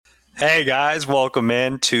Hey guys, welcome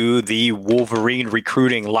in to the Wolverine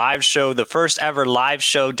Recruiting Live Show, the first ever live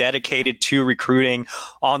show dedicated to recruiting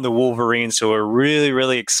on the Wolverine. So we're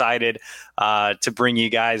really excited to bring you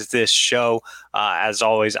guys this show. As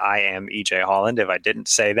always, I am EJ Holland, if I didn't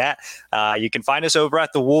say that. You can find us over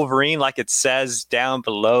at the Wolverine, like it says down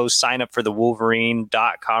below. Sign up for the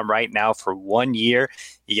Wolverine.com right now for 1 year.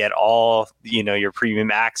 You get all, your premium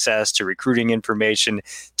access to recruiting information,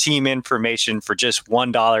 team information for just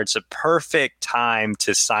 $1. It's a perfect time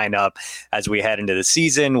to sign up as we head into the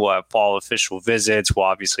season. We'll have fall official visits. We'll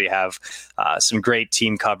obviously have some great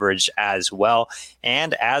team coverage as well.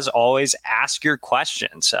 And as always, ask your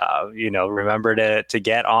questions. Remember to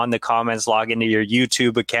get on the comments, log into your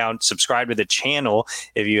YouTube account, subscribe to the channel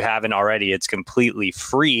if you haven't already. It's completely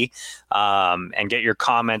free. And get your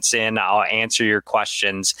comments in. I'll answer your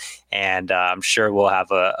questions, and I'm sure we'll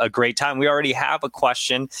have a great time. We already have a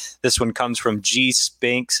question. This one comes from G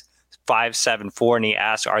Spinks 574, and he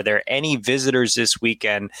asks, are there any visitors this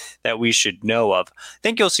weekend that we should know of? I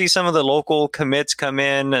think you'll see some of the local commits come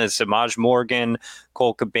in, Samaj Morgan,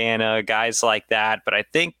 Cole Cabana, guys like that. But I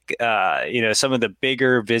think, some of the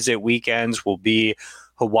bigger visit weekends will be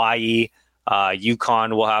Hawaii.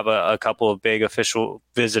 UConn will have a couple of big official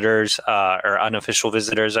visitors or unofficial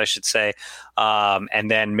visitors, I should say.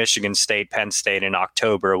 And then Michigan State, Penn State in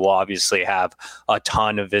October will obviously have a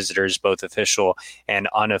ton of visitors, both official and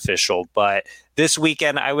unofficial. But this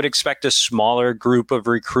weekend, I would expect a smaller group of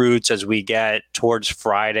recruits as we get towards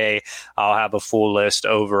Friday. I'll have a full list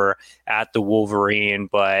over at the Wolverine.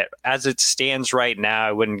 But as it stands right now,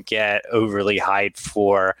 I wouldn't get overly hyped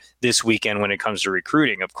for this weekend when it comes to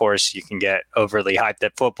recruiting. Of course, you can get overly hyped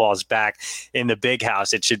that football is back in the big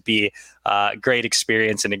house. It should be a great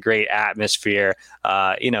experience and a great atmosphere,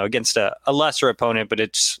 against a lesser opponent, but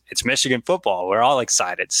it's Michigan football. We're all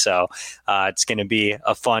excited. So it's going to be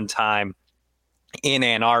a fun time in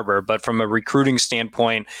Ann Arbor. But from a recruiting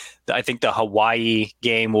standpoint, I think the Hawaii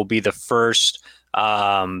game will be the first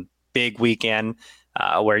big weekend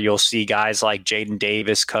where you'll see guys like Jadyn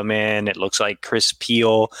Davis come in. It looks like Chris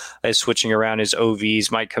Peel is switching around his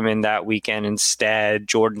OVs, might come in that weekend instead.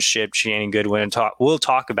 Jordan Shipp, Shannon Goodwin. We'll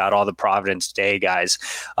talk about all the Providence Day guys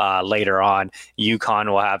later on. UConn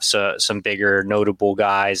will have some bigger notable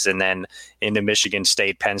guys. And then in the Michigan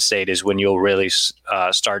State, Penn State is when you'll really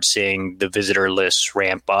start seeing the visitor lists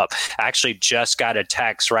ramp up. I actually just got a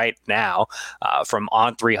text right now from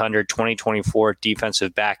On 300 2024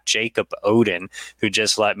 defensive back Jacob Oden, who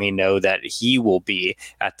just let me know that he will be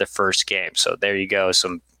at the first game. So there you go.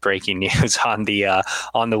 Some breaking news on the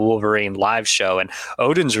Wolverine live show. And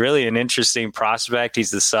Oden's really an interesting prospect. He's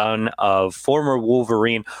the son of former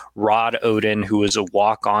Wolverine Rod Oden, who was a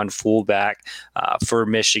walk-on fullback for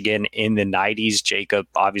Michigan in the 90s. Jacob,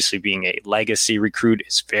 obviously being a legacy recruit,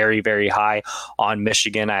 is very high on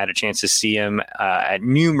Michigan. I had a chance to see him at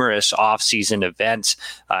numerous off-season events,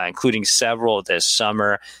 including several this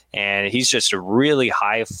summer. And he's just a really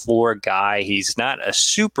high floor guy. He's not a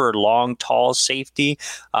super long, tall safety,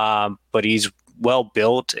 but he's well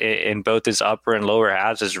built in both his upper and lower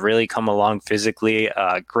halves, has really come along physically.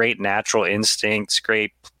 Great natural instincts,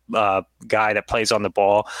 great guy that plays on the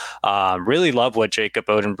ball. Really love what Jacob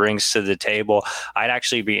Oden brings to the table. I'd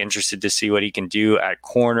actually be interested to see what he can do at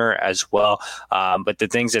corner as well. But the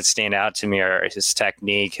things that stand out to me are his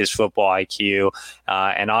technique, his football IQ,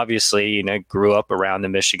 and obviously, grew up around the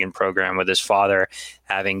Michigan program with his father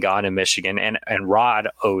having gone to Michigan. And Rod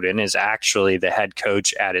Oden is actually the head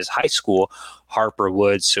coach at his high school, Harper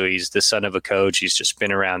Woods. So he's the son of a coach. He's just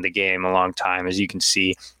been around the game a long time, as you can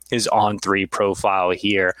see his On3 profile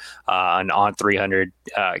here, an On 300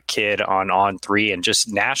 kid on 3, and just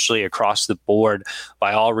nationally across the board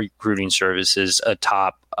by all recruiting services, a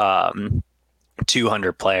top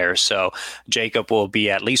 200 players. So Jacob will be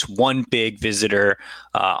at least one big visitor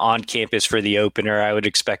on campus for the opener. I would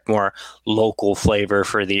expect more local flavor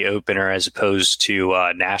for the opener as opposed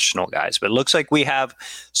to national guys. But it looks like we have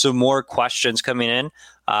some more questions coming in.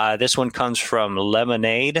 This one comes from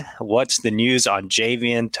Lemonade. What's the news on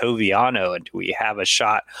Javian Toviano? And do we have a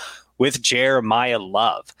shot with Jeremiah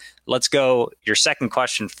Love? Let's go your second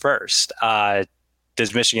question first.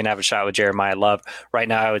 Does Michigan have a shot with Jeremiah Love? Right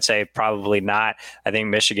now, I would say probably not. I think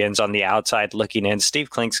Michigan's on the outside looking in. Steve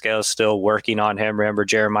Klinkscale is still working on him. Remember,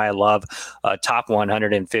 Jeremiah Love, top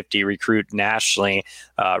 150 recruit nationally,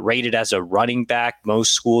 rated as a running back.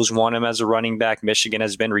 Most schools want him as a running back. Michigan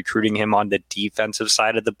has been recruiting him on the defensive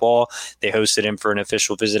side of the ball. They hosted him for an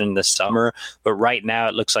official visit in the summer. But right now,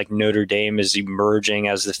 it looks like Notre Dame is emerging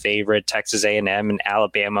as the favorite. Texas A&M and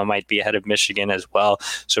Alabama might be ahead of Michigan as well.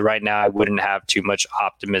 So right now, I wouldn't have too much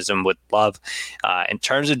optimism with Love. In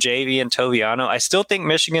terms of JV and Toviano, I still think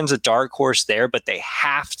Michigan's a dark horse there, but they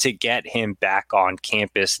have to get him back on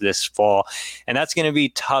campus this fall. And that's going to be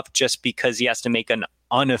tough just because he has to make an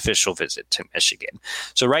unofficial visit to Michigan.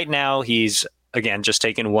 So right now he's, again, just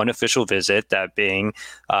taken one official visit, that being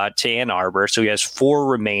to Ann Arbor. So he has 4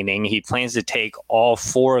 remaining. He plans to take all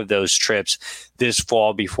 4 of those trips this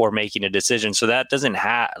fall before making a decision. So that doesn't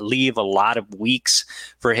leave a lot of weeks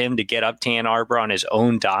for him to get up to Ann Arbor on his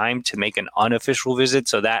own dime to make an unofficial visit.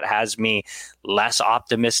 So that has me less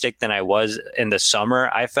optimistic than I was in the summer.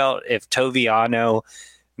 I felt if Toviano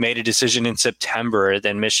made a decision in September,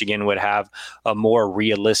 then Michigan would have a more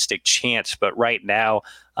realistic chance. But right now,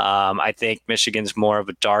 I think Michigan's more of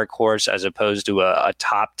a dark horse as opposed to a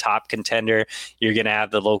top contender. You're going to have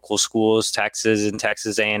the local schools, Texas and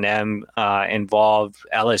Texas A&M involved.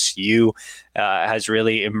 LSU has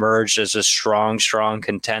really emerged as a strong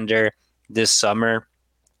contender this summer.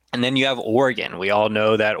 And then you have Oregon. We all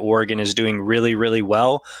know that Oregon is doing really, really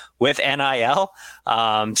well with NIL.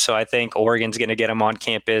 So I think Oregon's going to get him on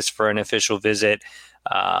campus for an official visit.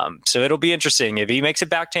 So it'll be interesting. If he makes it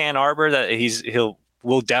back to Ann Arbor,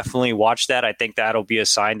 we'll definitely watch that. I think that'll be a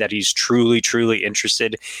sign that he's truly, truly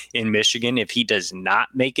interested in Michigan. If he does not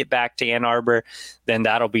make it back to Ann Arbor, then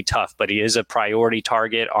that'll be tough. But he is a priority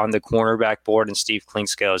target on the cornerback board, and Steve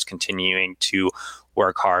Klinkscale is continuing to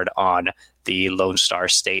work hard on the Lone Star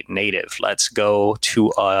State native. Let's go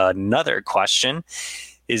to another question.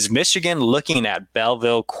 Is Michigan looking at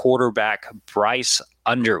Belleville quarterback Bryce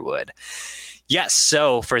Underwood? Yes.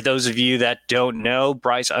 So for those of you that don't know,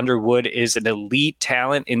 Bryce Underwood is an elite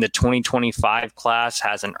talent in the 2025 class,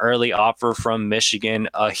 has an early offer from Michigan,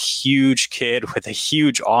 a huge kid with a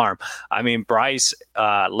huge arm. I mean, Bryce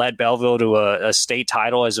led Belleville to a state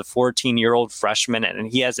title as a 14-year-old freshman, and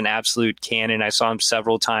he has an absolute cannon. I saw him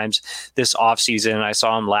several times this offseason. I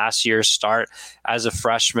saw him last year start as a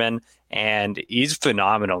freshman, and he's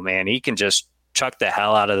phenomenal, man. He can just chuck the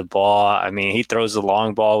hell out of the ball. I mean, he throws the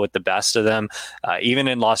long ball with the best of them. Even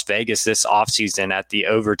in Las Vegas this offseason at the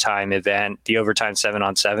overtime event, the overtime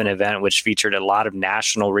 7-on-7 event, which featured a lot of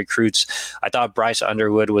national recruits, I thought Bryce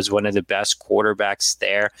Underwood was one of the best quarterbacks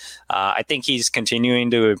there. I think he's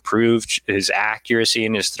continuing to improve his accuracy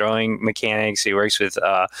and his throwing mechanics. He works with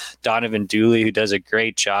Donovan Dooley, who does a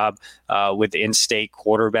great job with in-state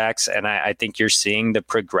quarterbacks, and I think you're seeing the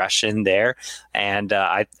progression there. And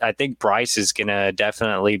I think Bryce is going to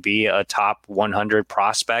definitely be a top 100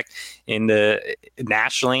 prospect in the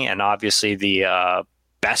nationally, and obviously the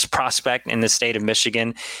best prospect in the state of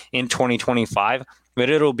Michigan in 2025. But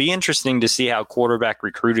it'll be interesting to see how quarterback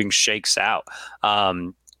recruiting shakes out.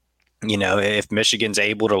 If Michigan's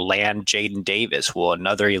able to land Jadyn Davis, will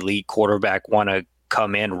another elite quarterback want to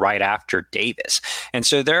come in right after Davis? And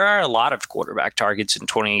so there are a lot of quarterback targets in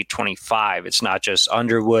 2025. It's not just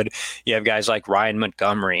Underwood. You have guys like Ryan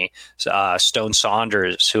Montgomery, Stone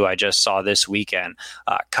Saunders, who I just saw this weekend,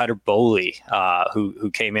 Cutter Boley, who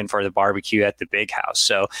came in for the barbecue at the Big House.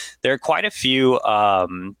 So there are quite a few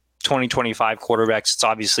 2025 quarterbacks. It's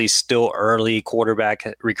obviously still early.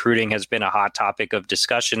 Quarterback recruiting has been a hot topic of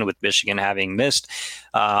discussion, with Michigan having missed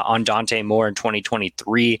on Dante Moore in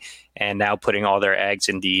 2023 and now putting all their eggs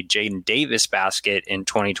in the Jadyn Davis basket in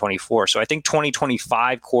 2024. So I think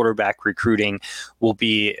 2025 quarterback recruiting will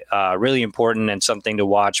be really important and something to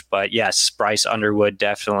watch. But yes, Bryce Underwood,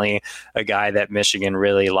 definitely a guy that Michigan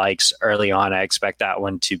really likes early on. I expect that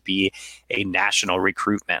one to be a national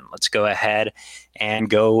recruitment. Let's go ahead and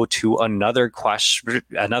go to another question.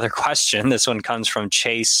 This one comes from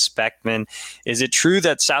Chase Speckman. Is it true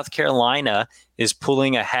that South Carolina is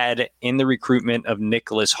pulling ahead in the recruitment of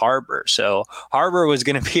Nyckoles Harbor? So Harbor was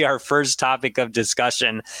going to be our first topic of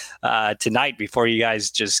discussion tonight before you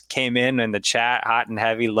guys just came in the chat hot and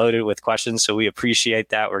heavy, loaded with questions. So we appreciate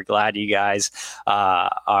that. We're glad you guys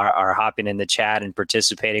are hopping in the chat and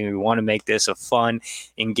participating. We want to make this a fun,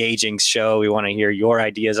 engaging show. We want to hear your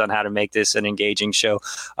ideas on how to make this an engaging show.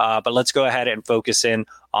 But let's go ahead and focus in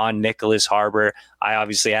on Nyckoles Harbor. I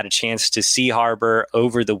obviously had a chance to see Harbor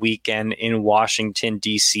over the weekend in Washington,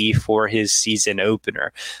 D.C. for his season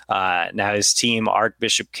opener. Now his team,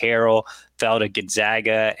 Archbishop Carroll, fell to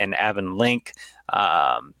Gonzaga and Avon Link.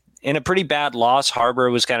 In a pretty bad loss. Harbor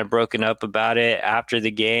was kind of broken up about it after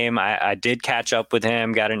the game. I did catch up with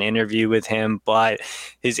him, got an interview with him, but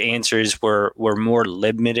his answers were more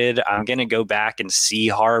limited. I'm going to go back and see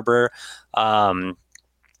Harbor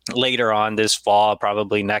later on this fall,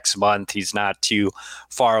 probably next month. He's not too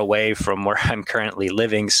far away from where I'm currently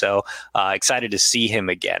living, so excited to see him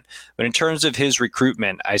again. But in terms of his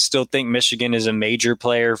recruitment, I still think Michigan is a major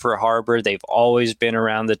player for Harbor. They've always been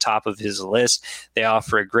around the top of his list. They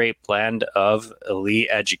offer a great blend of elite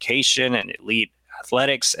education and elite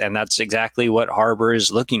athletics, and that's exactly what Harbor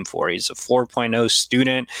is looking for. He's a 4.0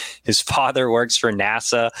 student. His father works for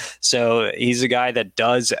NASA, so he's a guy that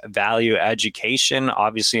does value education.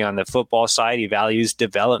 Obviously, on the football side, he values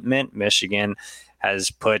development. Michigan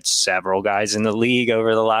has put several guys in the league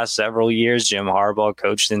over the last several years. Jim Harbaugh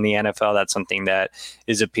coached in the NFL. That's something that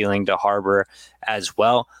is appealing to Harbor as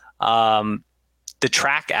well. The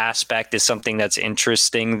track aspect is something that's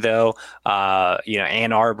interesting, though.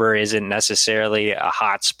 Ann Arbor isn't necessarily a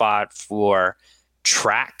hot spot for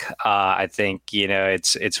track. I think,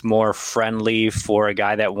 it's more friendly for a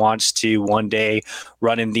guy that wants to one day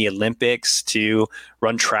run in the Olympics to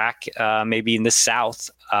run track, maybe in the South,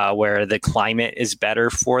 where the climate is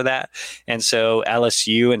better for that. And so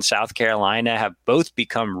LSU and South Carolina have both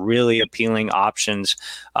become really appealing options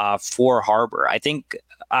for Harbor. I think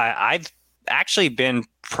I've actually been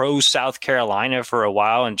pro South Carolina for a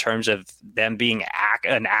while in terms of them being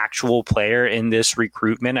an actual player in this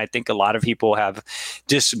recruitment. I think a lot of people have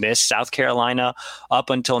dismissed South Carolina up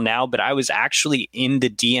until now, but I was actually in the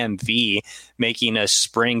DMV making a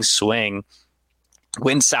spring swing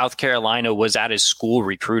when South Carolina was at his school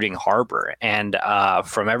recruiting Harbor. And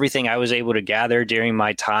from everything I was able to gather during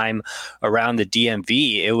my time around the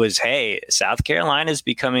DMV, it was, hey, South Carolina is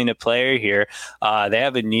becoming a player here. They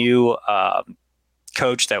have a new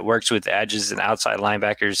coach that works with edges and outside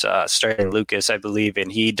linebackers, Sterling Lucas, I believe, and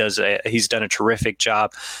he's done a terrific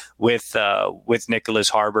job with Nyckoles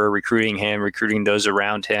Harbor, recruiting those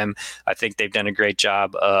around him. I think they've done a great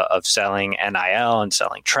job of selling NIL and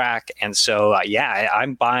selling track, and so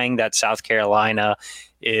I'm buying that South Carolina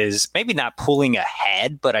is maybe not pulling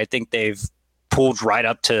ahead, but I think they've pulled right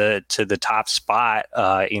up to the top spot,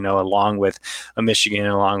 along with a Michigan,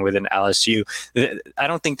 along with an LSU. I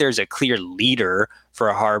don't think there's a clear leader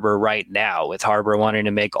for Harbor right now, with Harbor wanting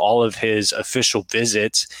to make all of his official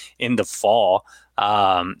visits in the fall.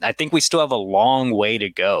 I think we still have a long way to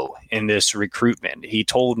go in this recruitment. He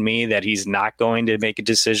told me that he's not going to make a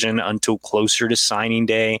decision until closer to signing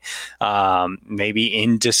day, maybe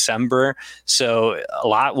in December. So a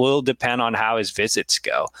lot will depend on how his visits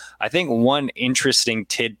go. I think one interesting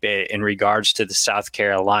tidbit in regards to the South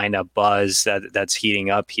Carolina buzz that's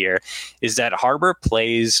heating up here is that Harbor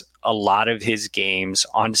plays a lot of his games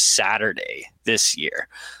on Saturday this year,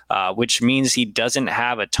 which means he doesn't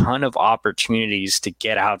have a ton of opportunities to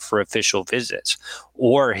get out for official visits,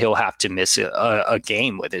 or he'll have to miss a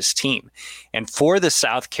game with his team. And for the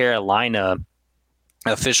South Carolina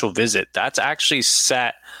official visit, that's actually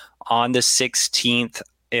set on the 16th.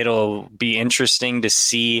 It'll be interesting to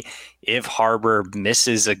see if Harbor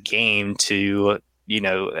misses a game to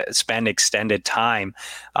spend extended time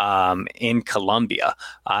in Columbia.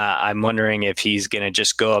 I'm wondering if he's going to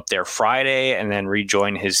just go up there Friday and then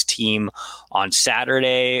rejoin his team on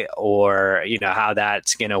Saturday, or how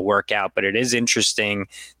that's going to work out. But it is interesting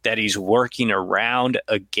that he's working around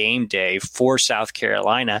a game day for South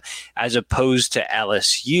Carolina as opposed to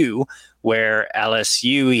LSU, where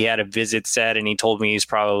LSU, he had a visit set and he told me he's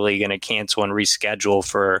probably going to cancel and reschedule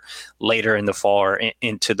for later in the fall or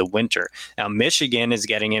into the winter. Now, Michigan is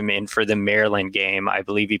getting him in for the Maryland game. I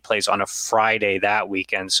believe he plays on a Friday that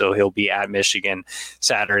weekend, so he'll be at Michigan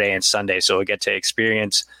Saturday and Sunday. So we'll get to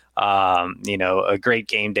experience, a great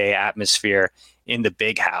game day atmosphere in the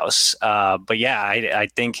big house. I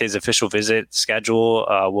think his official visit schedule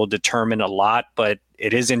will determine a lot, but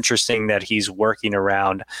it is interesting that he's working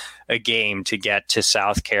around a game to get to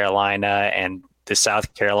South Carolina, and the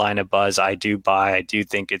South Carolina buzz I do buy. I do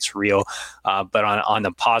think it's real. But on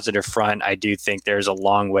the positive front, I do think there's a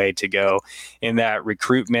long way to go in that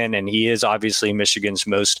recruitment. And he is obviously Michigan's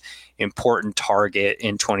most important target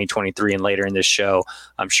in 2023. And later in this show,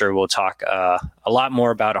 I'm sure we'll talk a lot more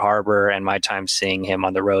about Harbor and my time seeing him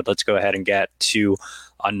on the road. Let's go ahead and get to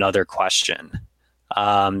another question.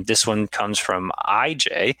 This one comes from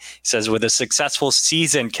IJ. He says, with a successful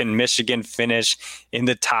season, can Michigan finish in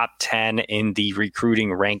the top 10 in the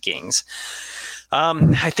recruiting rankings?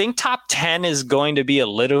 I think top 10 is going to be a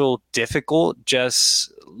little difficult,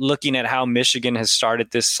 just looking at how Michigan has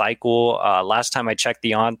started this cycle. Last time I checked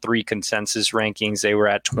the On3 consensus rankings, they were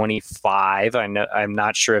at 25. I'm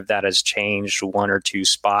not sure if that has changed one or two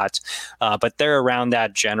spots, but they're around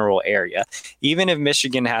that general area. Even if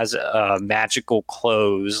Michigan has a magical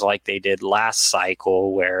close like they did last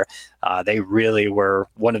cycle, where they really were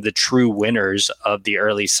one of the true winners of the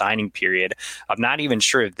early signing period, I'm not even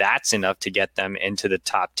sure if that's enough to get them into the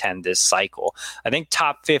top 10 this cycle. I think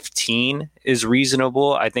top 15 is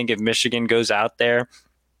reasonable. I think if Michigan goes out there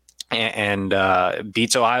and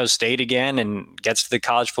beats Ohio State again and gets to the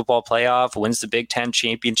college football playoff, wins the Big Ten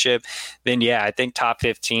championship, then yeah, I think top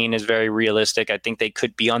 15 is very realistic. I think they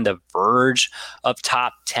could be on the verge of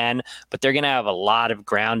top 10, but they're going to have a lot of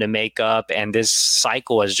ground to make up. And this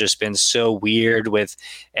cycle has just been so weird with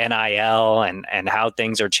NIL and how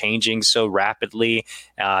things are changing so rapidly.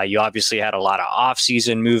 You obviously had a lot of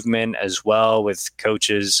offseason movement as well with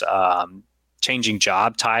coaches changing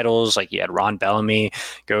job titles. Like you had Ron Bellamy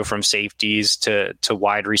go from safeties to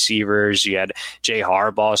wide receivers. You had Jay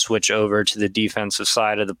Harbaugh switch over to the defensive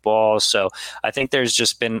side of the ball. So I think there's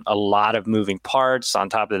just been a lot of moving parts. On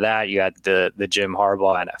top of that, you had the Jim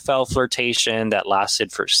Harbaugh NFL flirtation that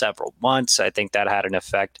lasted for several months. I think that had an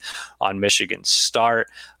effect on Michigan's start.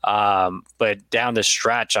 But down the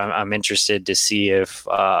stretch, I'm interested to see if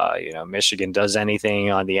Michigan does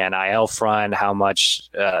anything on the NIL front, how much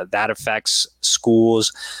that affects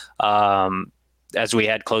schools. As we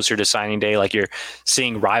head closer to signing day, like you're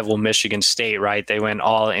seeing rival Michigan State, right? They went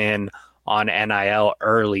all in on NIL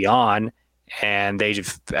early on, and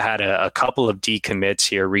they've had a couple of decommits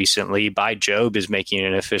here recently. By Job is making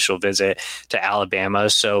an official visit to Alabama.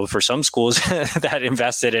 So for some schools that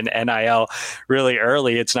invested in NIL really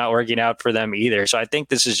early, it's not working out for them either. So I think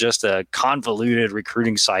this is just a convoluted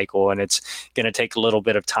recruiting cycle, and it's going to take a little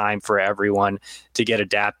bit of time for everyone to get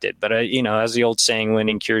adapted. But, as the old saying,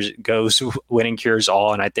 winning cures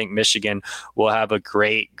all. And I think Michigan will have a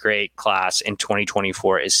great, great class in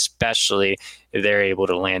 2024, especially if they're able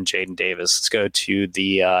to land Jadyn Davis. Let's go to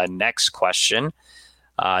the next question.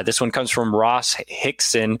 This one comes from Ross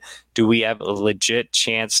Hickson. Do we have a legit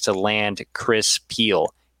chance to land Chris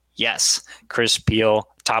Peal? Yes, Chris Peal,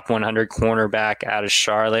 top 100 cornerback out of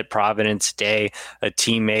Charlotte, Providence Day, a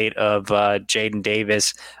teammate of Jadyn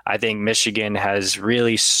Davis. I think Michigan has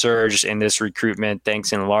really surged in this recruitment,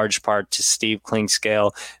 thanks in large part to Steve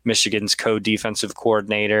Clinkscale, Michigan's co-defensive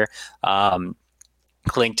coordinator.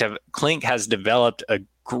 Klink has developed a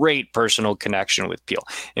great personal connection with Peal.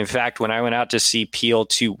 In fact, when I went out to see Peal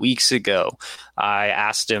 2 weeks ago, I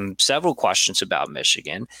asked him several questions about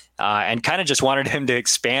Michigan and kind of just wanted him to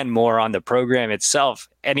expand more on the program itself.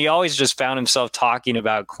 And he always just found himself talking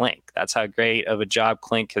about Klink. That's how great of a job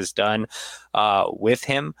Klink has done with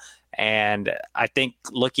him. And I think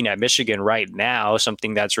looking at Michigan right now,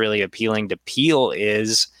 something that's really appealing to Peal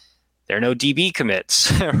is there are no DB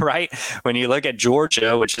commits, right? When you look at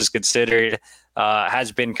Georgia, which is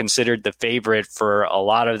has been considered the favorite for a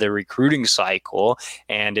lot of the recruiting cycle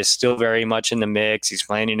and is still very much in the mix. He's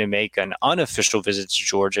planning to make an unofficial visit to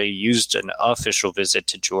Georgia. He used an official visit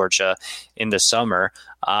to Georgia in the summer.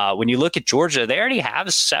 When you look at Georgia, they already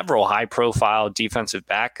have several high-profile defensive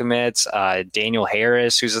back commits. Daniel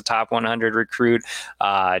Harris, who's a top 100 recruit.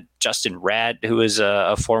 Justin Redd, who is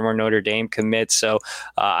a former Notre Dame commit. So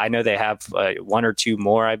I know they have one or two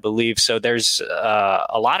more, I believe. So there's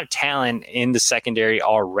a lot of talent in the secondary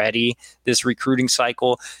already this recruiting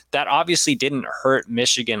cycle. That obviously didn't hurt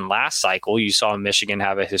Michigan last cycle. You saw Michigan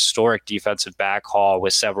have a historic defensive back haul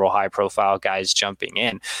with several high-profile guys jumping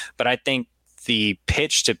in. But I think the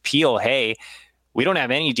pitch to Peal, hey, we don't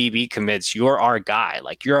have any DB commits. You're our guy.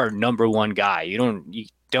 Like, you're our number one guy. You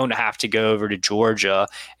don't have to go over to Georgia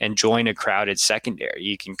and join a crowded secondary.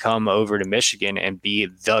 You can come over to Michigan and be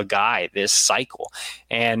the guy this cycle.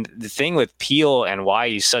 And the thing with Peal and why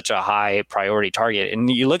he's such a high priority target, and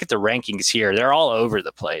you look at the rankings here, they're all over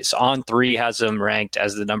the place. On3 has him ranked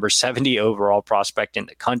as the number 70 overall prospect in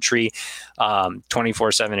the country.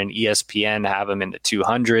 24/7 and ESPN have him in the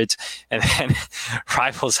 200s. And then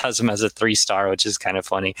Rivals has him as a 3-star, which is kind of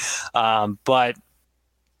funny. But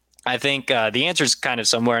I think the answer is kind of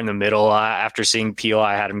somewhere in the middle. After seeing Peal,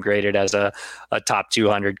 I had him graded as a top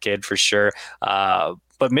 200 kid for sure.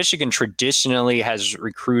 But Michigan traditionally has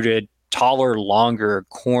recruited taller, longer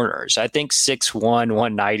corners. I think 6'1",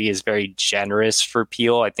 190 is very generous for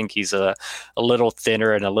Peel. I think he's a little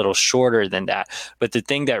thinner and a little shorter than that. But the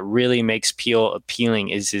thing that really makes Peel appealing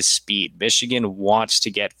is his speed. Michigan wants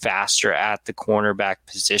to get faster at the cornerback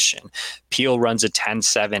position. Peel runs a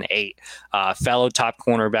 10.78. Fellow top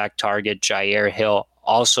cornerback target, Jair Hill,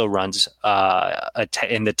 also runs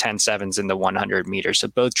in the 10.7s in the 100 meters. So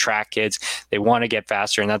both track kids, they want to get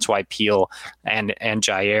faster, and that's why Peel and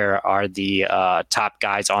Jair are the top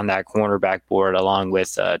guys on that cornerback board, along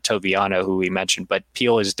with Toviano, who we mentioned. But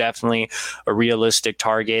Peel is definitely a realistic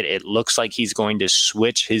target. It looks like he's going to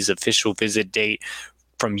switch his official visit date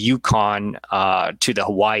from UConn to the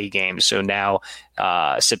Hawaii game. So now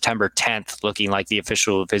September 10th, looking like the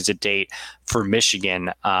official visit date for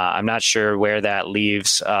Michigan. I'm not sure where that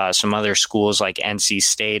leaves some other schools like NC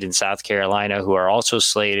State and South Carolina, who are also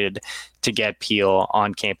slated to get Peel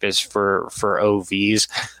on campus for OVs.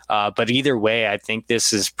 But either way, I think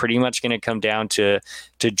this is pretty much going to come down to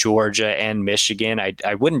Georgia and Michigan.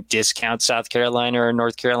 I wouldn't discount South Carolina or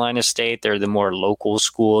North Carolina State. They're the more local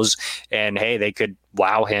schools, and hey, they could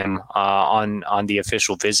wow him on the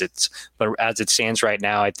official visits. But as it stands right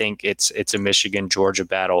now, I think it's a Michigan-Georgia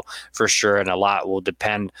battle for sure, and a lot will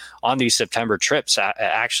depend on these September trips.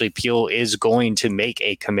 Actually, Peel is going to make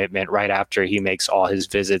a commitment right after he makes all his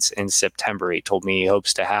visits in September. He told me he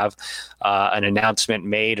hopes to have an announcement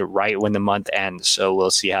made right when the month ends, so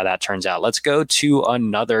we'll see how that turns out. Let's go to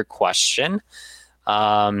another question.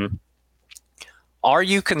 Are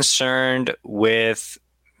you concerned with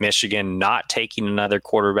Michigan not taking another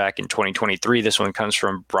quarterback in 2023? This one comes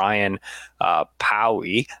from Brian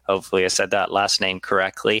Powie. Hopefully I said that last name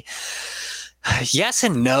correctly. Yes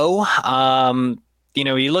and no.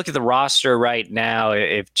 You look at the roster right now.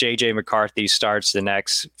 If J.J. McCarthy starts the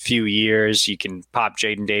next few years, you can pop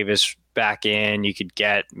Jadyn Davis back in. You could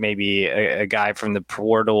get maybe a guy from the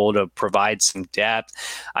portal to provide some depth.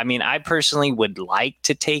 I mean, I personally would like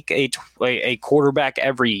to take a quarterback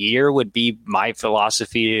every year, would be my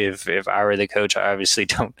philosophy if I were the coach. I obviously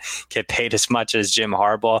don't get paid as much as Jim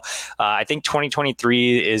Harbaugh. I think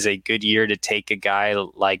 2023 is a good year to take a guy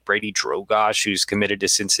like Brady Drogosh, who's committed to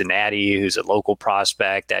Cincinnati, who's a local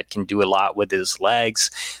prospect that can do a lot with his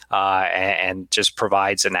legs and just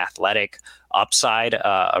provides an athletic upside,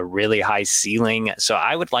 a really high ceiling. So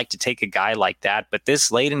I would like to take a guy like that. But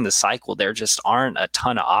this late in the cycle, there just aren't a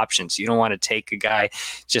ton of options. You don't want to take a guy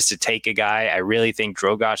just to take a guy. I really think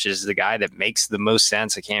Drogosh is the guy that makes the most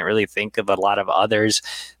sense. I can't really think of a lot of others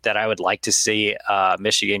that I would like to see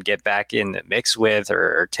Michigan get back in the mix with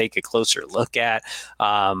or take a closer look at.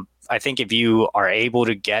 I think if you are able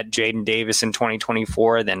to get Jadyn Davis in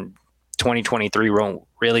 2024, then 2023 won't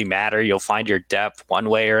really matter. You'll find your depth one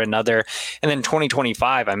way or another. And then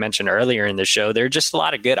 2025, I mentioned earlier in the show, there are just a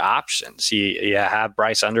lot of good options. You have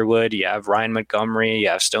Bryce Underwood, you have Ryan Montgomery, you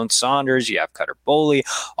have Stone Saunders, you have Cutter Boley.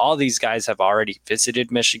 All these guys have already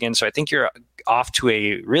visited Michigan. So I think you're off to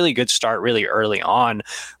a really good start really early on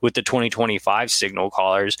with the 2025 signal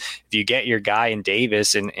callers. If you get your guy in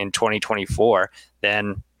Davis in 2024,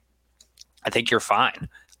 then I think you're fine.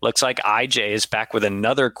 Looks like IJ is back with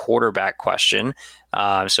another quarterback question.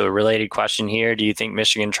 So a related question here. Do you think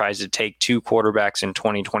Michigan tries to take two quarterbacks in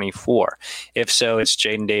 2024? If so, it's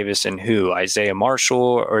Jadyn Davis and who? Isaiah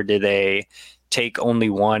Marshall, or do they take only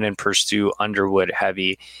one and pursue Underwood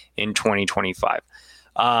heavy in 2025?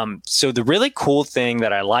 So the really cool thing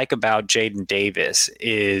that I like about Jadyn Davis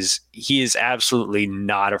is he is absolutely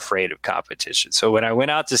not afraid of competition. So when I went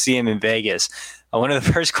out to see him in Vegas, one of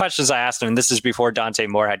the first questions I asked him, and this is before Dante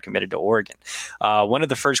Moore had committed to Oregon, one of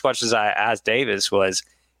the first questions I asked Davis was,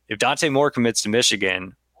 if Dante Moore commits to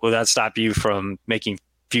Michigan, will that stop you from making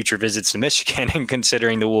future visits to Michigan and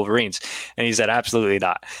considering the Wolverines? And he said, absolutely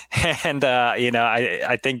not. And,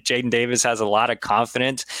 I think Jadyn Davis has a lot of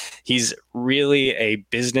confidence. He's really a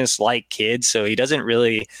business-like kid, so he doesn't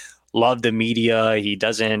really love the media. He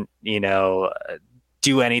doesn't,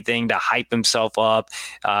 do anything to hype himself up.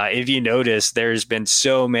 If you notice, there's been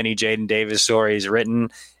so many Jadyn Davis stories written,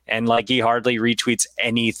 and he hardly retweets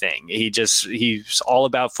anything. He's all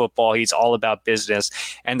about football. He's all about business.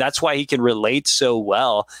 And that's why he can relate so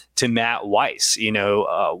well to Matt Weiss.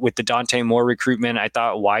 With the Dante Moore recruitment, I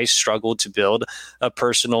thought Weiss struggled to build a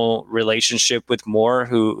personal relationship with Moore,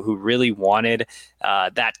 who really wanted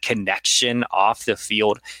that connection off the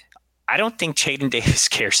field. I don't think Jadyn Davis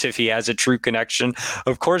cares if he has a true connection.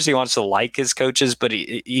 Of course, he wants to like his coaches, but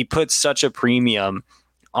he puts such a premium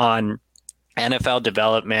on NFL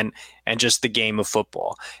development and just the game of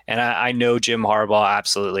football. And I know Jim Harbaugh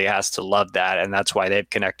absolutely has to love that, and that's why they've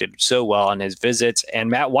connected so well on his visits. And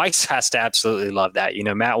Matt Weiss has to absolutely love that.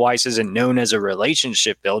 Matt Weiss isn't known as a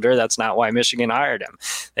relationship builder. That's not why Michigan hired him.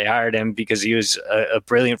 They hired him because he was a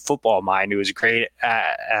brilliant football mind who was great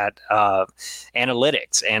at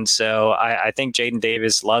analytics. And so I think Jadyn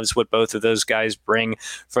Davis loves what both of those guys bring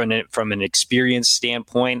from an experience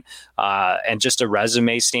standpoint and just a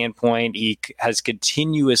resume standpoint. He has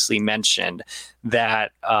continuously mentioned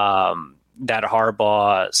that that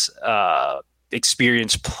Harbaugh's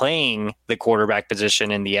experience playing the quarterback position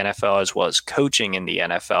in the NFL as well as coaching in the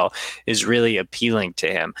NFL is really appealing to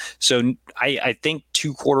him. So I think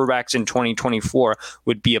 2 quarterbacks in 2024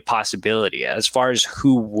 would be a possibility. As far as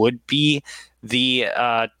who would be the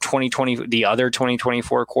other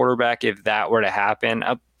 2024 quarterback if that were to happen,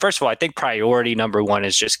 first of all, I think priority number 1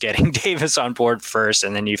 is just getting Davis on board first,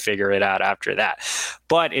 and then you figure it out after that.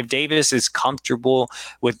 But if Davis is comfortable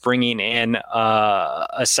with bringing in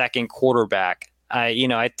a second quarterback,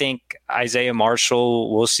 I think Isaiah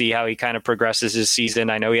Marshall, we'll see how he kind of progresses this season.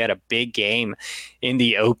 I know he had a big game in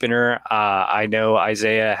the opener. I know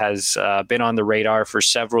Isaiah has been on the radar for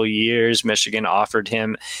several years. Michigan offered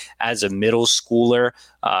him as a middle schooler.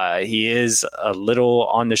 He is a little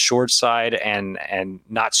on the short side and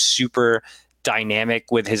not super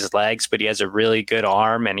dynamic with his legs, but he has a really good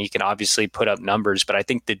arm and he can obviously put up numbers. But I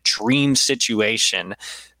think the dream situation,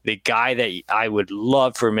 the guy that I would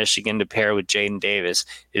love for Michigan to pair with Jadyn Davis,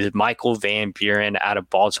 is Michael Van Buren out of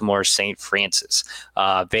Baltimore St. Francis.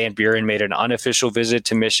 Van Buren made an unofficial visit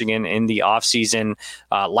to Michigan in the offseason.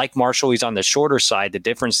 Like Marshall, he's on the shorter side. The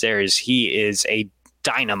difference there is he is a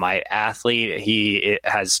dynamite athlete. He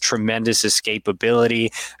has tremendous escapability.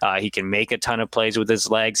 He can make a ton of plays with his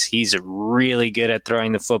legs. He's really good at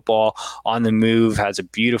throwing the football on the move, has a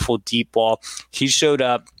beautiful deep ball. He showed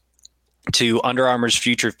up to Under Armour's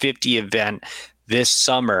Future 50 event this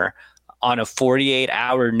summer on a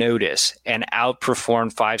 48-hour notice and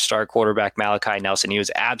outperformed 5-star quarterback Malachi Nelson. He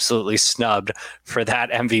was absolutely snubbed for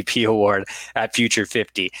that MVP award at Future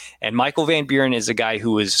 50. And Michael Van Buren is a guy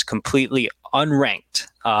who was completely unranked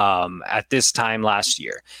at this time last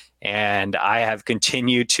year. And I have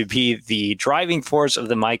continued to be the driving force of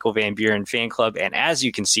the Michael Van Buren fan club. And as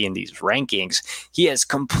you can see in these rankings, he has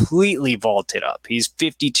completely vaulted up. He's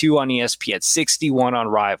 52 on ESPN, 61 on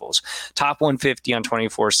Rivals, top 150 on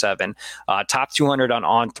 24/7, top 200 on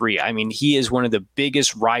On3. I mean, he is one of the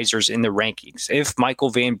biggest risers in the rankings. If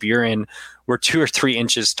Michael Van Buren were 2 or 3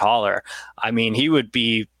 inches taller, I mean, he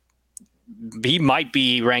might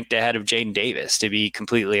be ranked ahead of Jadyn Davis, to be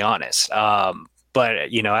completely honest. But,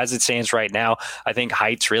 as it stands right now, I think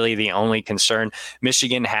height's really the only concern.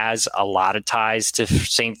 Michigan has a lot of ties to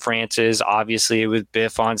St. Francis. Obviously, with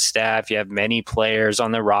Biff on staff, you have many players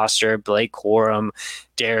on the roster: Blake Corum,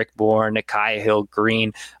 Derek Bourne, Nakai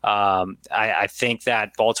Hill-Green. I think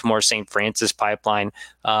that Baltimore-St. Francis pipeline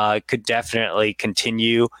could definitely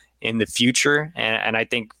continue in the future. And I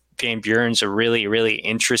think Van Buren's a really, really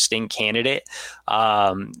interesting candidate.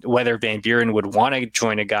 Whether Van Buren would want to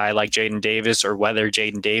join a guy like Jadyn Davis or whether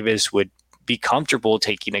Jadyn Davis would be comfortable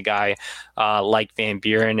taking a guy like Van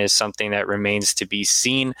Buren is something that remains to be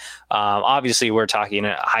seen. Obviously, we're talking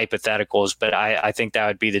hypotheticals, but I think that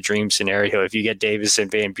would be the dream scenario. If you get Davis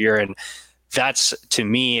and Van Buren, that's, to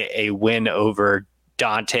me, a win over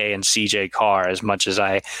Dante and CJ Carr. As much as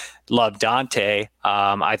I love Dante,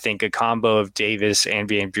 I think a combo of Davis and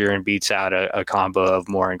Van Buren beats out a combo of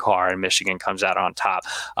Moore and Carr, and Michigan comes out on top.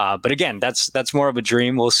 But again, that's more of a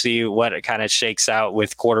dream. We'll see what it kind of shakes out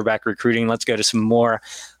with quarterback recruiting. Let's go to some more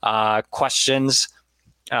questions.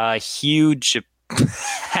 Huge.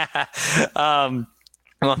 I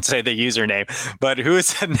won't say the username, but who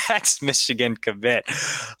is the next Michigan commit?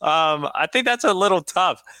 I think that's a little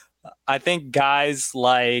tough. I think guys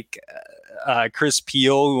like Chris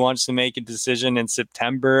Peel, who wants to make a decision in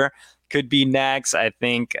September, could be next. I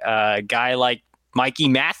think a guy like Mikey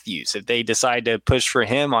Matthews, if they decide to push for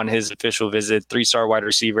him on his official visit, 3-star wide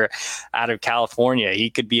receiver out of California,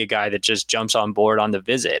 he could be a guy that just jumps on board on the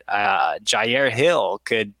visit. Jair Hill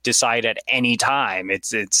could decide at any time. It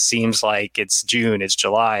seems like it's June, it's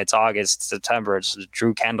July, it's August, September. It's the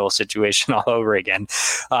Drew Kendall situation all over again.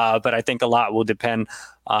 But I think a lot will depend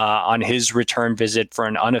on his return visit for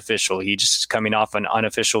an unofficial. He's just coming off an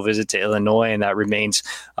unofficial visit to Illinois, and that remains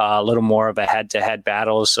a little more of a head-to-head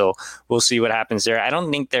battle. So we'll see what happens there. I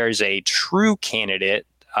don't think there's a true candidate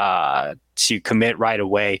to commit right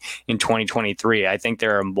away in 2023. I think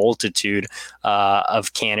there are a multitude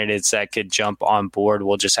of candidates that could jump on board.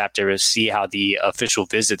 We'll just have to see how the official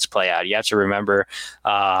visits play out. You have to remember,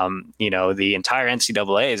 the entire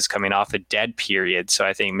NCAA is coming off a dead period. So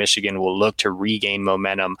I think Michigan will look to regain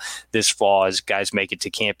momentum this fall as guys make it to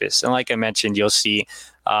campus. And like I mentioned, you'll see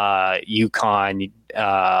UConn,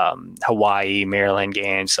 Hawaii, Maryland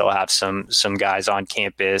games. They'll have some guys on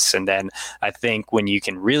campus. And then I think when you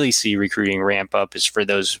can really see recruiting ramp up is for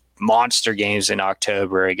those monster games in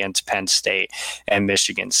October against Penn State and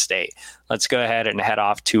Michigan State. Let's go ahead and head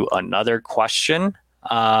off to another question.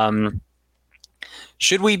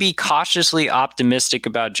 Should we be cautiously optimistic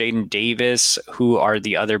about Jadyn Davis? Who are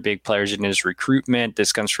the other big players in his recruitment?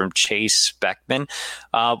 This comes from Chase Beckman.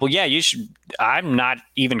 You should. I'm not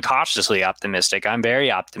even cautiously optimistic. I'm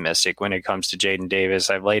very optimistic when it comes to Jadyn Davis.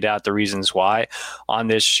 I've laid out the reasons why on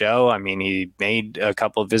this show. I mean, he made a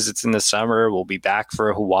couple of visits in the summer. We'll be back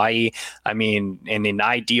for Hawaii. I mean, in an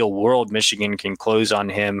ideal world, Michigan can close on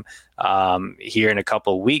him here in a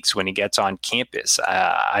couple of weeks when he gets on campus.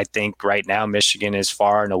 I think right now Michigan is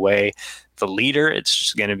far and away the leader. It's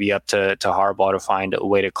just going to be up to Harbaugh to find a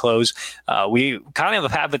way to close. We kind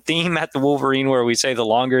of have a theme at the Wolverine where we say the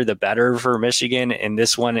longer the better for Michigan. In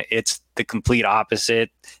this one, it's the complete opposite.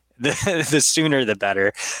 The sooner the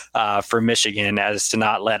better for Michigan, as to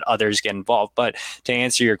not let others get involved. But to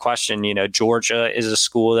answer your question, Georgia is a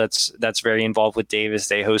school that's very involved with Davis.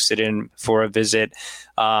 They hosted him for a visit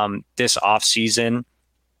this offseason.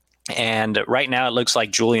 And right now it looks like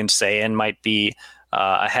Julian Sayin might be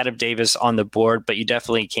ahead of Davis on the board, but you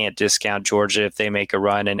definitely can't discount Georgia if they make a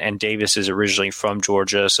run. And Davis is originally from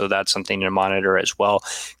Georgia, so that's something to monitor as well.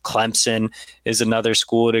 Clemson is another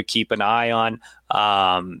school to keep an eye on,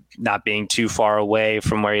 not being too far away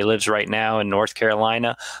from where he lives right now in North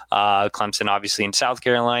Carolina. Clemson, obviously, in South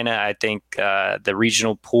Carolina. I think the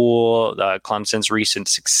regional pool, Clemson's recent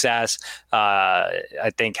success,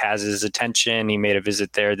 I think has his attention. He made a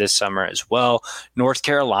visit there this summer as well. North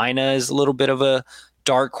Carolina is a little bit of a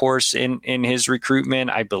dark horse in his recruitment.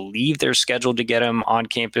 I believe they're scheduled to get him on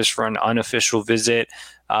campus for an unofficial visit.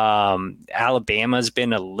 Alabama's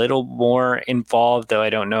been a little more involved, though I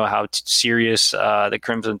don't know how serious the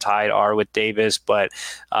Crimson Tide are with Davis, but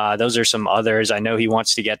those are some others. I know he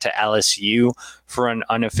wants to get to LSU for an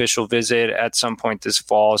unofficial visit at some point this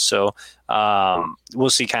fall, so we'll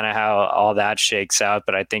see kind of how all that shakes out,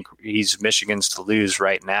 but I think he's Michigan's to lose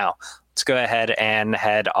right now. Let's go ahead and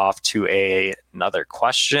head off to another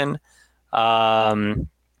question.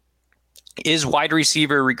 Is wide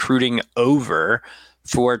receiver recruiting over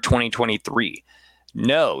for 2023?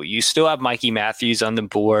 No, you still have Mikey Matthews on the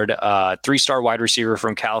board, 3-star wide receiver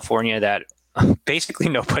from California that basically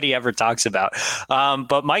nobody ever talks about.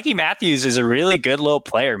 But Mikey Matthews is a really good little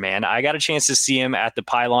player, man. I got a chance to see him at the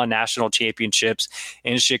Pylon National Championships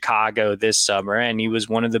in Chicago this summer, and he was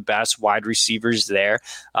one of the best wide receivers there.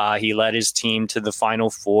 He led his team to the Final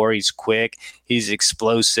Four. He's quick. He's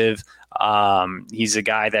explosive. He's a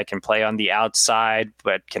guy that can play on the outside,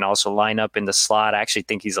 but can also line up in the slot. I actually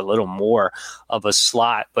think he's a little more of a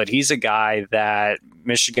slot, but he's a guy that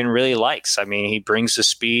Michigan really likes. I mean, he brings the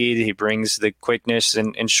speed, he brings the quickness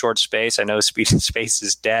in short space. I know speed and space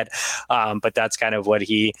is dead, but that's kind of what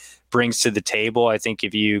he brings to the table. I think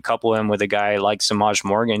if you couple him with a guy like Samaj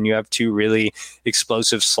Morgan, you have two really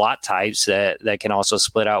explosive slot types that can also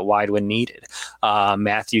split out wide when needed.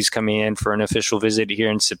 Matthews coming in for an official visit here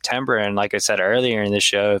in September. And like I said earlier in the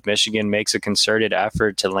show, if Michigan makes a concerted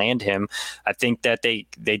effort to land him, I think that they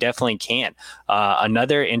definitely can.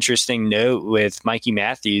 Another interesting note with Mikey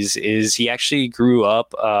Matthews is he actually grew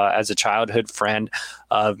up as a childhood friend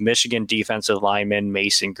of Michigan defensive lineman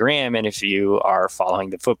Mason Graham. And if you are following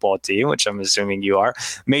the football team, which I'm assuming you are,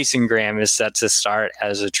 Mason Graham is set to start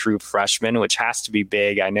as a true freshman, which has to be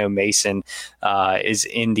big. I know Mason is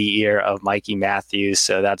in the ear of Mikey Matthews,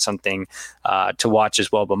 so that's something to watch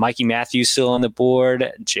as well. But Mikey Matthews still on the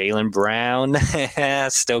board. Jaylen Brown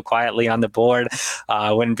still quietly on the board.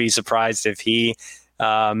 I wouldn't be surprised if he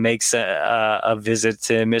makes a visit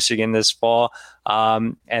to Michigan this fall.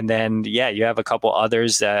 And then, you have a couple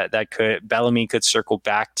others that could, Bellamy could circle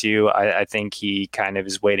back to. I think he kind of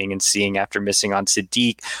is waiting and seeing after missing on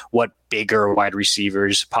Sadiq what bigger wide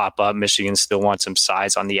receivers pop up. Michigan still wants some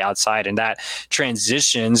size on the outside. And that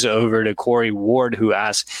transitions over to Corey Ward, who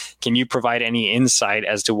asks, can you provide any insight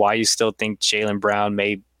as to why you still think Jaylen Brown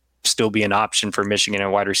may still be an option for Michigan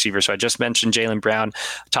and wide receiver? So I just mentioned Jaylen Brown,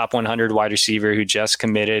 top 100 wide receiver who just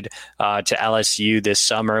committed to LSU this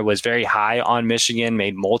summer, was very high on Michigan,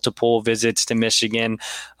 made multiple visits to Michigan.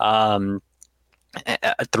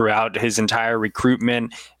 throughout his entire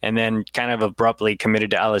recruitment, and then kind of abruptly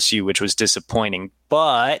committed to LSU, which was disappointing.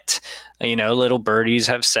 But, little birdies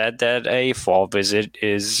have said that a fall visit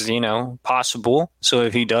is, possible. So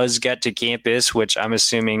if he does get to campus, which I'm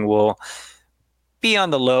assuming will be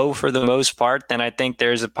on the low for the most part, then I think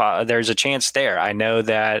there's a chance there. I know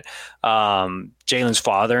that Jalen's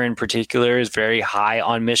father in particular is very high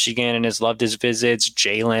on Michigan and has loved his visits.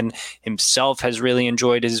 Jalen himself has really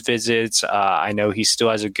enjoyed his visits. I know he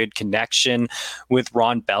still has a good connection with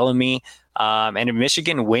Ron Bellamy. And if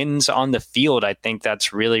Michigan wins on the field, I think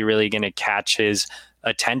that's really, really going to catch his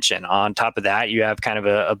attention. On top of that, you have kind of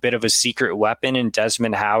a bit of a secret weapon in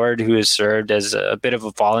Desmond Howard, who has served as a bit of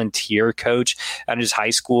a volunteer coach at his high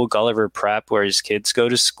school, Gulliver Prep, where his kids go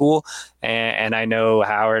to school. And I know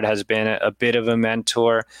Howard has been a bit of a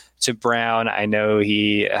mentor to Brown. I know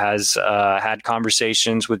he has had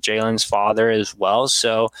conversations with Jalen's father as well.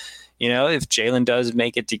 So, if Jalen does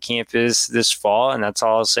make it to campus this fall, and that's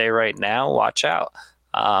all I'll say right now, watch out.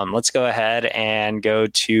 Let's go ahead and go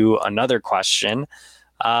to another question.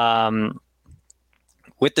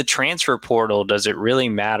 With the transfer portal, does it really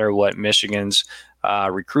matter what Michigan's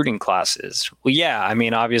recruiting class is? Well, yeah. I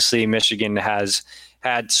mean, obviously, Michigan has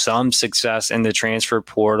had some success in the transfer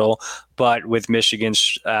portal, but with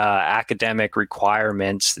Michigan's academic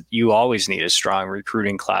requirements, you always need a strong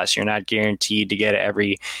recruiting class. You're not guaranteed to get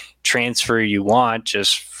every transfer you want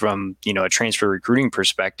just from, a transfer recruiting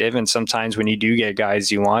perspective. And sometimes when you do get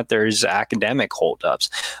guys you want, there's academic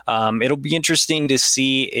holdups. It'll be interesting to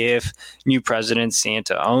see if new president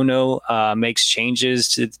Santa Ono makes changes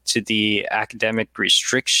to the academic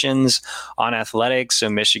restrictions on athletics so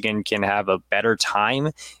Michigan can have a better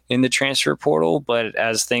time in the transfer portal. But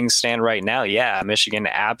as things stand right now, yeah, Michigan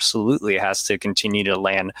absolutely has to continue to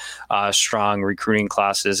land strong recruiting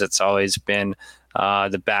classes. It's always been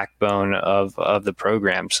the backbone of the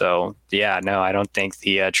program. So yeah, no, I don't think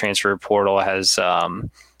the transfer portal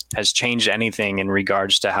has changed anything in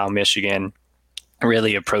regards to how Michigan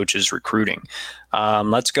really approaches recruiting.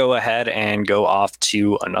 Let's go ahead and go off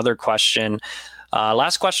to another question.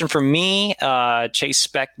 Last question from me, Chase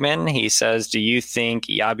Speckman. He says, do you think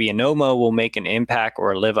Yabi Anoma will make an impact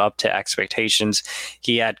or live up to expectations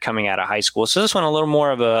he had coming out of high school? So this one a little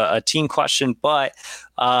more of a team question, but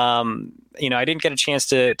I didn't get a chance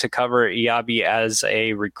to cover Yabi as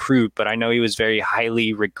a recruit, but I know he was very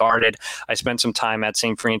highly regarded. I spent some time at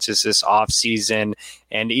St. Francis this offseason,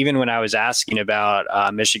 and even when I was asking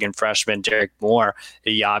about Michigan freshman Derek Moore,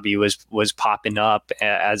 Yabi was popping up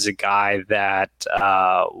as a guy that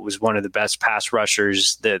was one of the best pass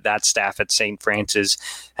rushers that staff at St. Francis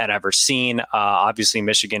had ever seen. Obviously,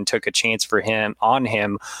 Michigan took a chance for him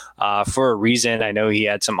for a reason. I know he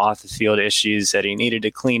had some off the field issues that he needed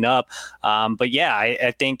to clean up. But yeah,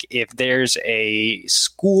 I think if there's a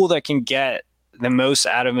school that can get the most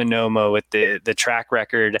out of Anoma with the track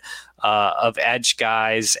record of edge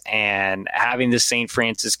guys and having the St.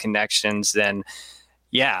 Francis connections, then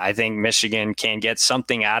yeah, I think Michigan can get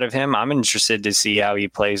something out of him. I'm interested to see how he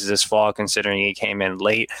plays this fall, considering he came in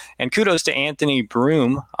late. And kudos to Anthony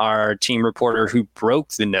Broom, our team reporter, who broke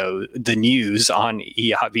the news on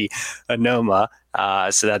Yabi Anoma.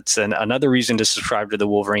 So that's another reason to subscribe to the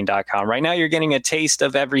Wolverine.com. Right now, you're getting a taste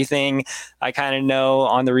of everything I kind of know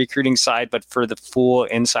on the recruiting side, but for the full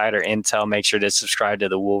insider intel, make sure to subscribe to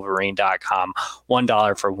the Wolverine.com.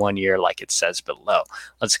 $1 for 1 year, like it says below.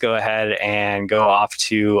 Let's go ahead and go off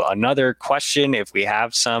to another question. If we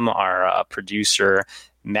have some, our producer,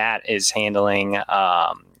 Matt, is handling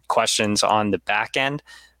questions on the back end.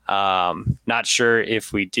 Not sure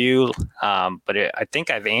if we do, but I think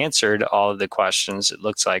I've answered all of the questions. It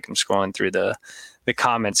looks like I'm scrolling through the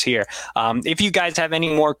comments here. If you guys have any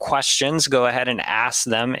more questions, go ahead and ask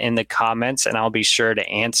them in the comments and I'll be sure to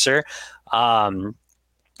answer.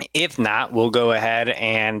 If not, we'll go ahead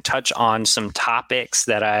and touch on some topics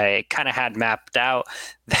that I kind of had mapped out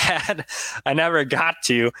that I never got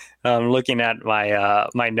to. Looking at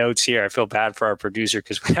my notes here, I feel bad for our producer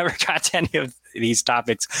because we never got to any of these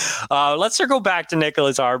topics. Let's circle back to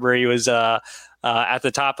Nyckoles Harbor. He was at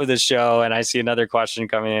the top of the show, and I see another question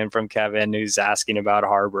coming in from Kevin who's asking about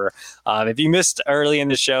Harbor. If you missed early in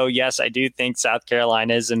the show, yes, I do think South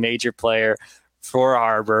Carolina is a major player for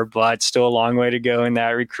Harbor, but still a long way to go in that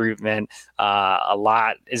recruitment. A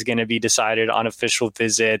lot is going to be decided on official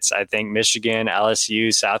visits. I think Michigan,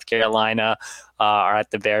 LSU, South Carolina are at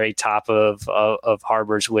the very top of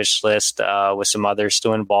Harbor's wish list, with some others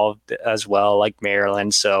still involved as well, like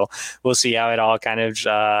Maryland. So we'll see how it all kind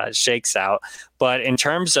of shakes out. But in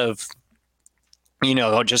terms of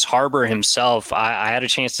just Harbor himself, I had a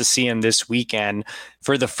chance to see him this weekend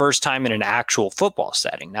for the first time in an actual football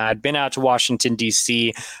setting. Now, I'd been out to Washington,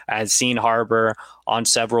 D.C., I had seen Harbor on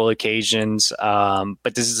several occasions,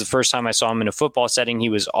 but this is the first time I saw him in a football setting. He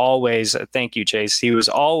was always, thank you, Chase, he was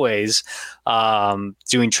always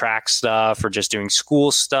doing track stuff or just doing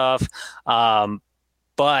school stuff.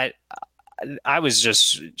 But I was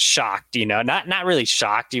just shocked, not really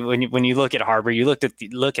shocked. When you look at Harbor, you look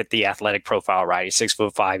at the athletic profile, right? He's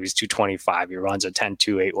 6'5", he's 225, he runs a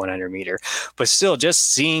 10.28 100 meter, but still,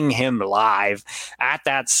 just seeing him live at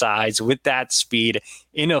that size with that speed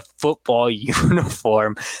in a football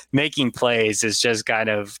uniform, making plays is just kind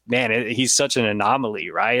of, man, he's such an anomaly,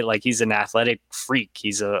 right? Like, he's an athletic freak.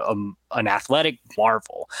 He's an athletic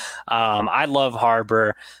marvel. I love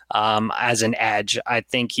Harbor as an edge. I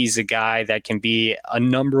think he's a guy that can be a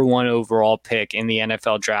number one overall pick in the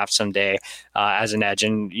NFL draft someday as an edge.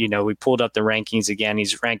 And, we pulled up the rankings again.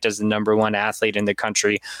 He's ranked as the number one athlete in the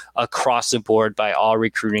country across the board by all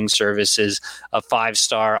recruiting services, a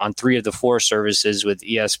 5-star on 3 of the 4 services, with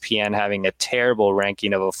ESPN having a terrible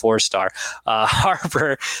ranking of a 4-star.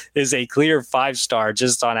 Harbor is a clear 5-star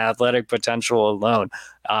just on athletic potential alone.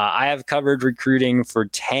 I have covered recruiting for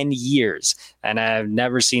 10 years, and I have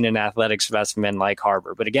never seen an athletic specimen like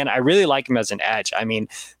Harbor. But again, I really like him as an edge. I mean,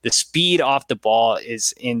 the speed off the ball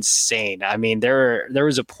is insane. I mean, there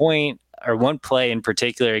was a point, or one play in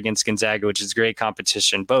particular against Gonzaga, which is great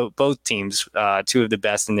competition. Both teams, 2 of the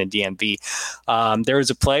best in the DMV. There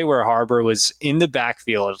was a play where Harbor was in the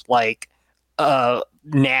backfield, like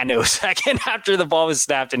nanosecond after the ball was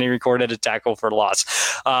snapped, and he recorded a tackle for loss.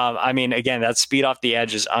 I mean, again, that speed off the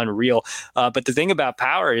edge is unreal. But the thing about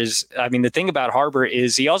Harbor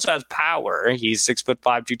is he also has power. He's 6'5",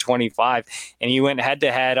 225, and he went head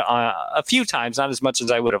to head a few times, not as much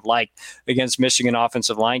as I would have liked, against Michigan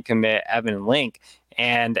offensive line commit Evan Link.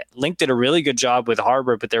 And Link did a really good job with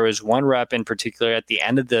Harbor, but there was one rep in particular at the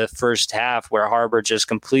end of the first half where Harbor just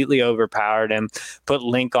completely overpowered him, put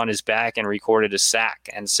Link on his back, and recorded a sack.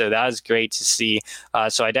 And so that was great to see.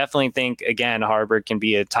 So I definitely think, again, Harbor can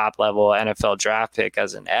be a top-level NFL draft pick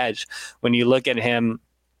as an edge. When you look at him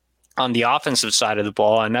on the offensive side of the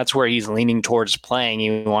ball, and that's where he's leaning towards playing.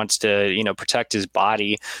 He wants to, protect his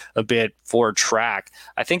body a bit for track.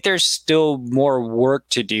 I think there's still more work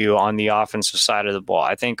to do on the offensive side of the ball.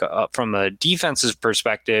 I think from a defensive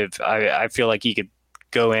perspective, I feel like he could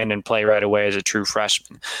go in and play right away as a true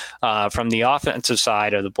freshman. From the offensive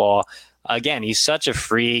side of the ball, again, he's such a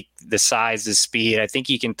freak, the size, the speed. I think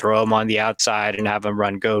he can throw him on the outside and have him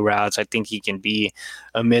run go routes. I think he can be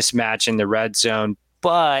a mismatch in the red zone.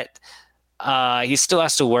 But he still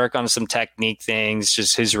has to work on some technique things.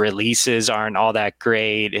 Just his releases aren't all that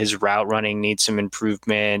great. His route running needs some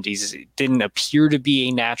improvement. He didn't appear to be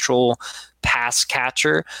a natural pass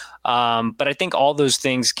catcher. But I think all those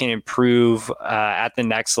things can improve at the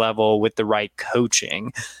next level with the right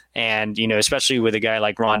coaching. And, especially with a guy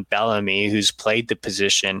like Ron Bellamy, who's played the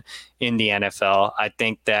position in the NFL, I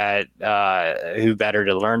think that who better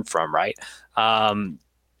to learn from, right?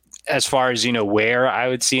 As far as, where I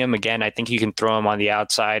would see him, again, I think you can throw him on the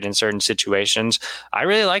outside in certain situations. I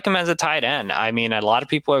really like him as a tight end. I mean, a lot of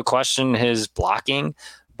people have questioned his blocking,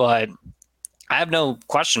 but I have no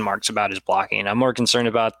question marks about his blocking. I'm more concerned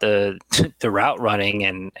about the route running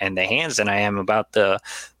and the hands than I am about the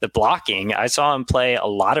blocking. I saw him play a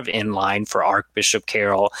lot of inline for Archbishop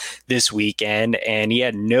Carroll this weekend, and he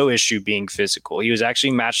had no issue being physical. He was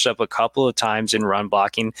actually matched up a couple of times in run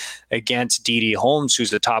blocking against D.D. Holmes, who's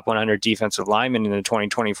the top 100 defensive lineman in the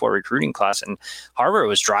 2024 recruiting class, and Harbor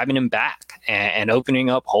was driving him back and opening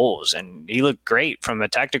up holes, and he looked great from a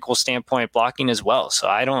technical standpoint, blocking as well. So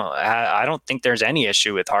I don't think there's any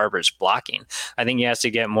issue with Harbor's blocking. I think he has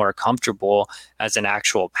to get more comfortable as an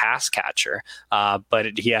actual pass catcher,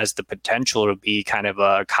 but he has the potential to be kind of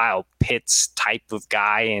a Kyle Pitts type of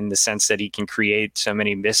guy in the sense that he can create so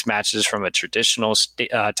many mismatches from a traditional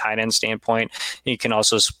tight end standpoint. He can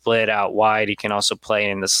also split out wide. He can also play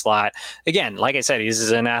in the slot. Again, like I said, he's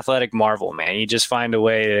an athletic marvel, man. You just find a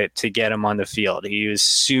way to get him on the field. He was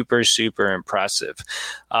super, super impressive.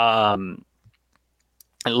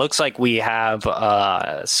 It looks like we have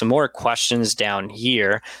some more questions down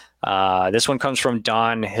here. This one comes from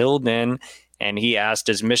Don Hilden, and he asked,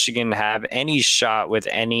 does Michigan have any shot with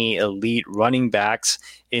any elite running backs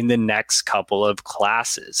in the next couple of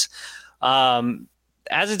classes?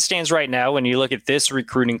 As it stands right now, when you look at this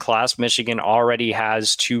recruiting class, Michigan already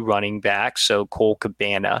has 2 running backs, so Cole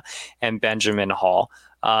Cabana and Benjamin Hall.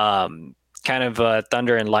 Kind of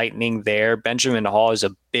thunder and lightning there. Benjamin Hall is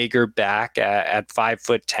a bigger back at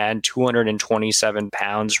 5'10", 227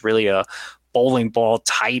 pounds, really a bowling ball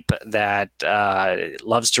type that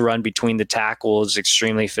loves to run between the tackles,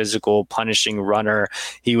 extremely physical, punishing runner.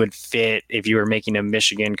 He would fit, if you were making a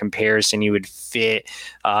Michigan comparison, he would fit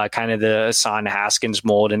kind of the Hassan Haskins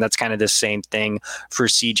mold. And that's kind of the same thing for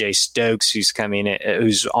CJ Stokes, who's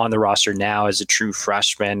on the roster now as a true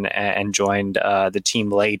freshman and joined the team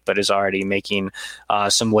late, but is already making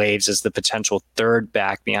some waves as the potential third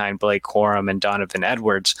back behind Blake Corum and Donovan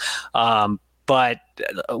Edwards. But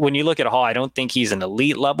when you look at Hall, I don't think he's an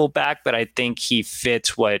elite level back, but I think he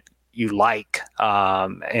fits what you like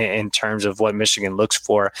in terms of what Michigan looks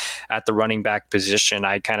for at the running back position.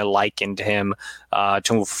 I kind of likened him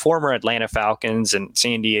to former Atlanta Falcons and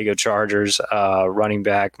San Diego Chargers running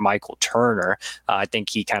back Michael Turner. I think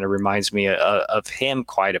he kind of reminds me of him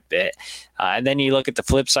quite a bit. And then you look at the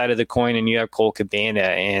flip side of the coin and you have Cole Cabana,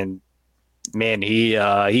 and man, he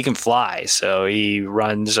can fly. So he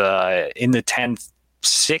runs in the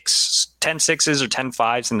 10.6s or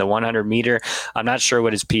 10.5s in the 100 meter. I'm not sure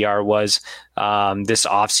what his PR was this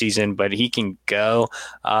offseason, but he can go.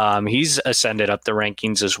 He's ascended up the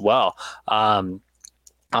rankings as well.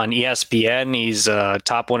 On ESPN, he's a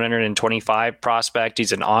top 125 prospect.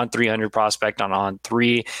 He's an on 300 prospect on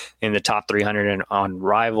 3 in the top 300 on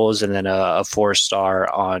Rivals, and then a 4-star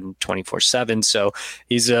on 24/7. So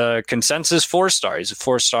he's a consensus 4-star. He's a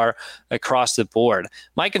 4-star across the board.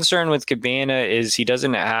 My concern with Cabana is he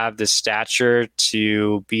doesn't have the stature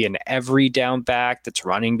to be an every down back that's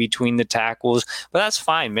running between the tackles, but that's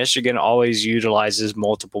fine. Michigan always utilizes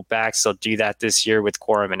multiple backs. They'll do that this year with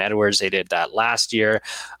Corum and Edwards. They did that last year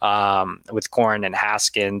with Corum and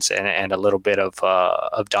Haskins and a little bit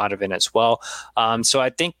of Donovan as well. So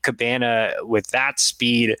I think Cabana, with that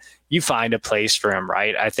speed, you find a place for him,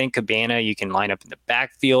 right? I think Cabana, you can line up in the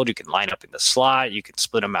backfield, you can line up in the slot, you can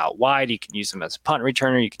split him out wide, you can use him as a punt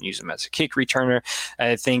returner, you can use him as a kick returner.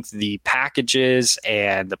 I think the packages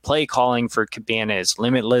and the play calling for Cabana is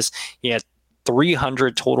limitless. He had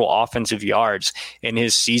 300 total offensive yards in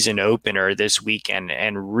his season opener this weekend,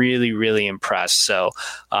 and really, really impressed. So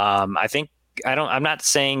I'm not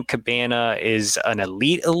saying Cabana is an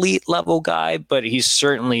elite level guy, but he's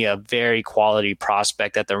certainly a very quality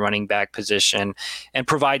prospect at the running back position and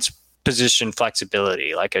provides position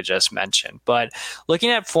flexibility, like I just mentioned. But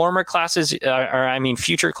looking at future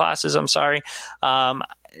classes,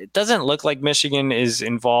 it doesn't look like Michigan is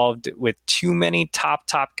involved with too many top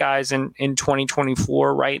guys in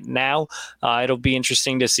 2024 right now. It'll be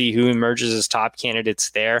interesting to see who emerges as top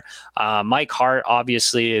candidates there. Mike Hart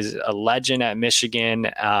obviously is a legend at Michigan,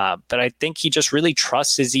 but I think he just really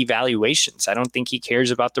trusts his evaluations. I don't think he cares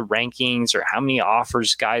about the rankings or how many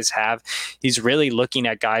offers guys have. He's really looking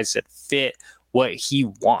at guys that fit what he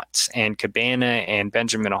wants, and Cabana and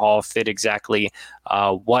Benjamin Hall fit exactly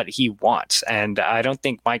what he wants. And I don't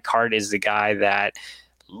think Mike Hart is the guy that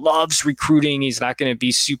loves recruiting. He's not going to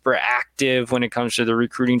be super active when it comes to the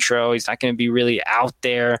recruiting trail. He's not going to be really out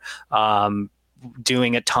there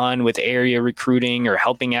doing a ton with area recruiting or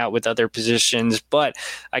helping out with other positions. But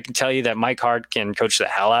I can tell you that Mike Hart can coach the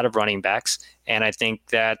hell out of running backs. And I think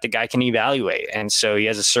that the guy can evaluate. And so he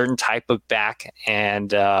has a certain type of back,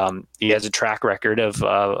 and he has a track record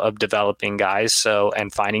of developing guys. So,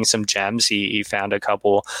 and finding some gems. He found a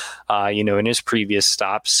couple, in his previous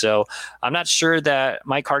stops. So I'm not sure that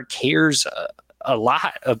Mike Hart cares a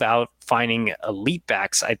lot about finding elite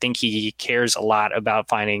backs. I think he cares a lot about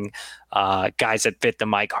finding guys that fit the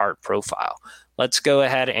Mike Hart profile. Let's go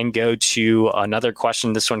ahead and go to another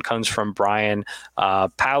question. This one comes from Brian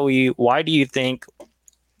Powie. Why do you think,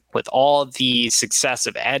 with all the success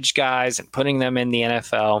of edge guys and putting them in the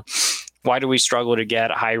NFL, why do we struggle to get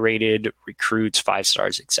high-rated recruits, 5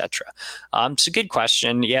 stars, etc.? It's a good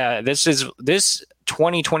question. Yeah, this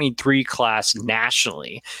 2023 class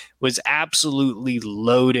nationally was absolutely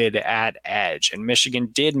loaded at edge, and Michigan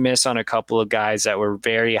did miss on a couple of guys that were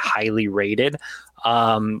very highly rated.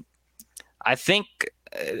 I think,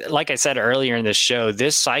 like I said earlier in the show,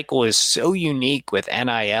 this cycle is so unique with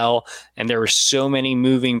NIL, and there were so many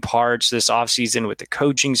moving parts this offseason with the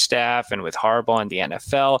coaching staff and with Harbaugh and the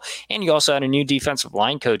NFL. And you also had a new defensive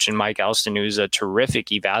line coach in Mike Elston, who's a terrific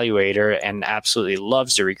evaluator and absolutely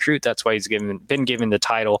loves to recruit. That's why he's been given the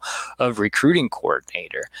title of recruiting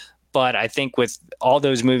coordinator. But I think with all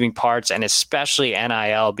those moving parts, and especially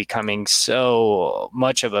NIL becoming so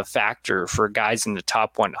much of a factor for guys in the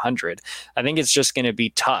top 100, I think it's just going to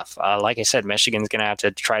be tough. Like I said, Michigan's going to have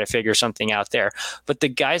to try to figure something out there. But the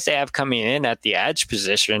guys they have coming in at the edge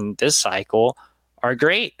position this cycle are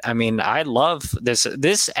great. I mean, I love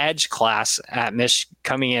this edge class at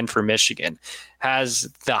coming in for Michigan has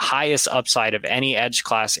the highest upside of any edge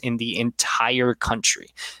class in the entire country.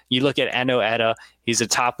 You look at Eno Etta, he's a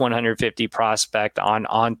top 150 prospect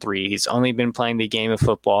on three. He's only been playing the game of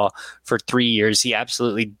football for 3 years. He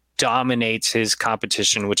absolutely dominates his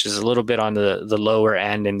competition, which is a little bit on the lower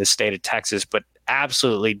end in the state of Texas, but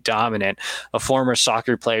absolutely dominant. A former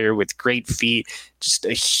soccer player with great feet, just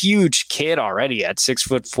a huge kid already at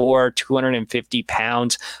 6'4", 250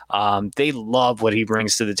 pounds. They love what he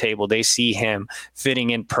brings to the table. They see him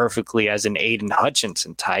fitting in perfectly as an Aiden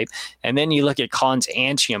Hutchinson type. And then you look at Collins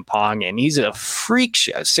Achiampong, and he's a freak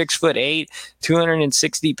show, 6'8",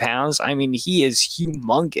 260 pounds. I mean, he is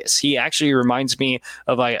humongous. He actually reminds me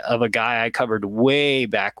of a guy I covered way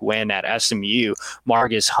back when at SMU,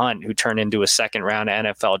 Margus Hunt, who turned into a second-round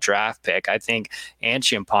NFL draft pick. I think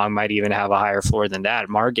Achiampong might even have a higher floor than that.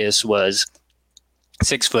 Margus was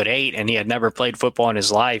 6'8", and he had never played football in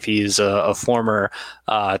his life. He's a former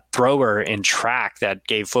thrower in track that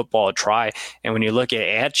gave football a try. And when you look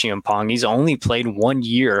at Achiampong, he's only played 1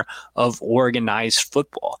 year of organized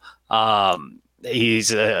football.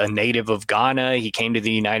 He's a native of Ghana. He came to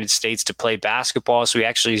the United States to play basketball, so he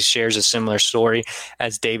actually shares a similar story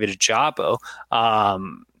as David Ajabo.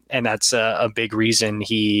 And that's a big reason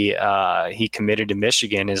he committed to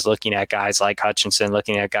Michigan, is looking at guys like Hutchinson,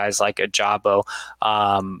 looking at guys like Ajabo,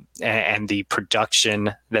 and the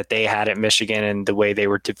production that they had at Michigan and the way they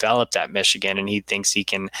were developed at Michigan. And he thinks he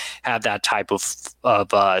can have that type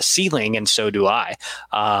of ceiling, and so do I.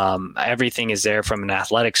 Everything is there from an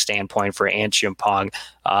athletic standpoint for Achiampong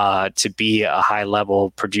to be a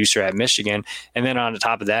high-level producer at Michigan. And then on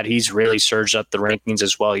top of that, he's really surged up the rankings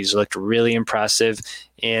as well. He's looked really impressive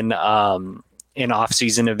in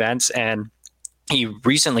off-season events, and he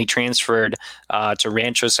recently transferred to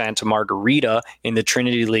Rancho Santa Margarita in the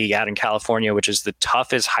Trinity League out in California, which is the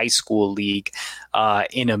toughest high school league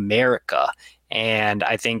in America. And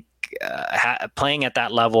I think playing at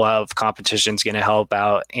that level of competition is going to help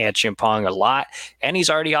out Achiampong a lot. And he's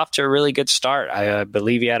already off to a really good start. I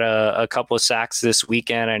believe he had a couple of sacks this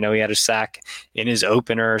weekend. I know he had a sack in his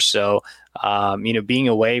opener. So, being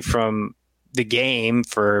away from the game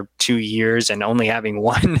for 2 years and only having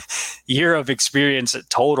 1 year of experience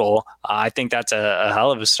total, I think that's a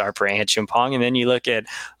hell of a start for Achiampong. And then you look at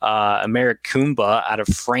Americ Kumba out of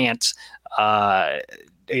France, an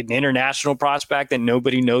international prospect that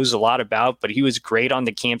nobody knows a lot about, but he was great on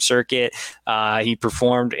the camp circuit. He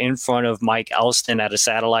performed in front of Mike Elston at a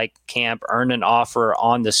satellite camp, earned an offer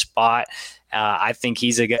on the spot. I think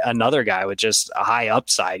he's another guy with just a high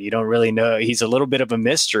upside. You don't really know. He's a little bit of a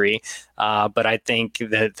mystery, but I think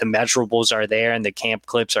that the measurables are there and the camp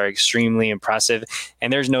clips are extremely impressive.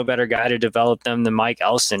 And there's no better guy to develop them than Mike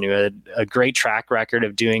Elston, who had a great track record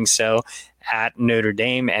of doing so at Notre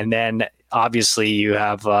Dame. And then obviously you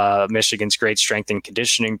have Michigan's great strength and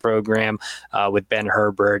conditioning program with Ben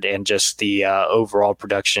Herbert and just the overall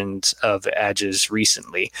productions of edges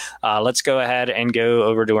recently. Let's go ahead and go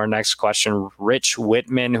over to our next question. Rich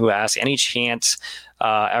Whitman, who asks, any chance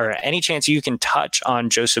you can touch on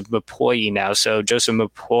Joseph Mapoyi now? So Joseph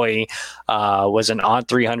Mapoyi was an on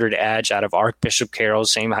 300 edge out of Archbishop Carroll,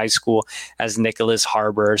 same high school as Nyckoles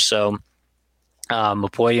Harbor. So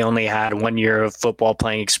Mapoyi only had 1 year of football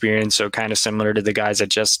playing experience, so kind of similar to the guys I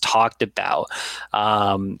just talked about.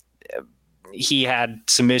 He had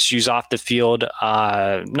some issues off the field,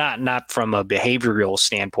 not from a behavioral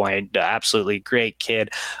standpoint. Absolutely great kid.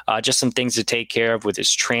 Just some things to take care of with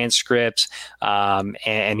his transcripts.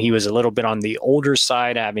 And he was a little bit on the older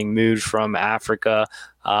side, having moved from Africa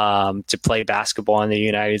to play basketball in the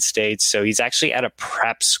United States. So he's actually at a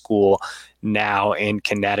prep school now in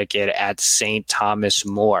Connecticut at St. Thomas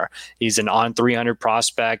More. He's an on 300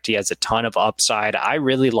 prospect. He has a ton of upside. I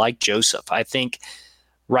really like Joseph. I think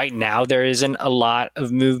right now there isn't a lot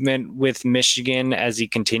of movement with Michigan as he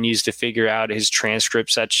continues to figure out his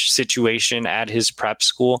transcript situation at his prep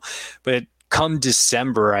school. But come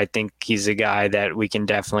December, I think he's a guy that we can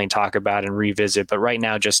definitely talk about and revisit. But right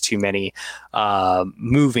now, just too many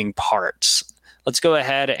moving parts. Let's go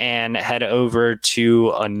ahead and head over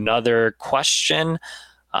to another question.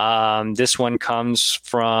 This one comes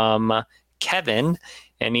from Kevin,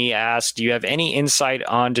 and he asked, do you have any insight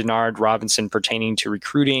on Denard Robinson pertaining to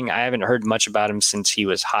recruiting? I haven't heard much about him since he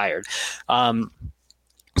was hired.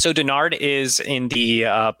 So Denard is in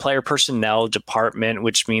the player personnel department,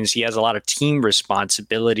 which means he has a lot of team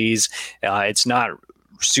responsibilities. It's not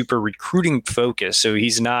super recruiting focused, so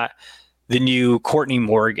he's not the new Courtney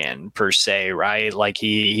Morgan per se, right? Like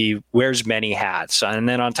he wears many hats. And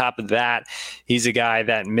then on top of that, he's a guy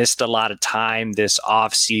that missed a lot of time this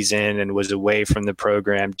off season and was away from the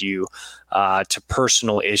program due to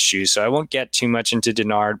personal issues. So I won't get too much into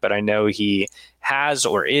Denard, but I know he has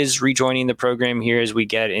or is rejoining the program here as we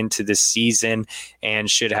get into the season and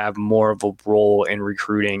should have more of a role in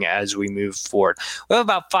recruiting as we move forward. We have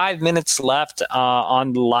about 5 minutes left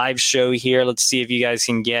on the live show here. Let's see if you guys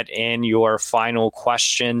can get in your final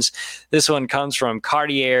questions. This one comes from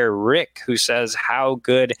Cartier Rick, who says, how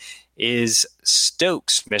good is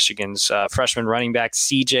Stokes, Michigan's freshman running back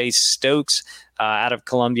CJ Stokes, out of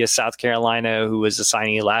Columbia, South Carolina, who was a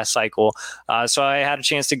signee last cycle. So I had a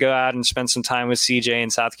chance to go out and spend some time with CJ in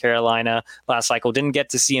South Carolina last cycle. Didn't get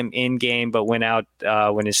to see him in game, but went out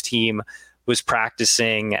when his team was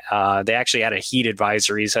practicing. They actually had a heat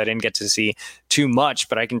advisory, so I didn't get to see too much,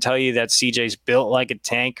 but I can tell you that CJ's built like a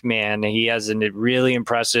tank, man. He has a really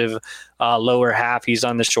impressive lower half. He's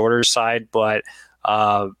on the shorter side, but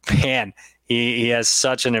man, he has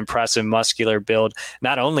such an impressive muscular build,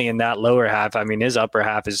 not only in that lower half. I mean, his upper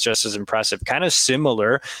half is just as impressive, kind of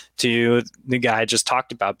similar to the guy I just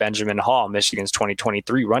talked about, Benjamin Hall, Michigan's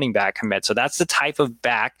 2023 running back commit. So that's the type of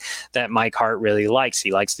back that Mike Hart really likes.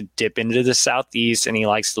 He likes to dip into the Southeast, and he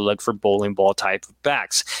likes to look for bowling ball type of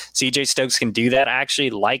backs. CJ Stokes can do that. I actually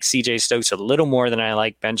like CJ Stokes a little more than I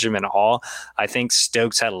like Benjamin Hall. I think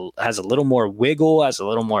Stokes has a little more wiggle, has a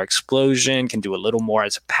little more explosion, can do a little more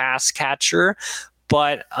as a pass catcher.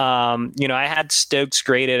 But, I had Stokes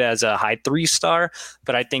graded as a high 3-star,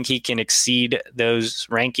 but I think he can exceed those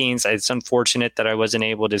rankings. It's unfortunate that I wasn't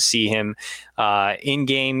able to see him in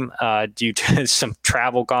game due to some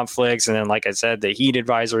travel conflicts. And then, like I said, the heat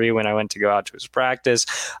advisory when I went to go out to his practice.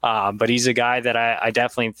 But he's a guy that I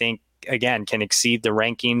definitely think, again, can exceed the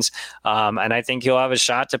rankings. And I think he'll have a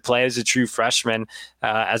shot to play as a true freshman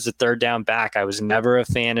as a third down back. I was never a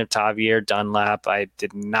fan of Tavier Dunlap. I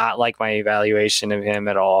did not like my evaluation of him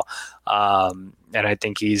at all. And I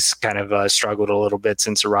think he's kind of struggled a little bit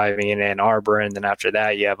since arriving in Ann Arbor. And then after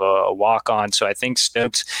that, you have a walk-on. So I think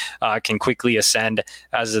Stokes can quickly ascend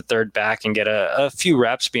as a third back and get a few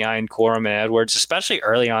reps behind Corum and Edwards, especially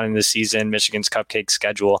early on in the season. Michigan's cupcake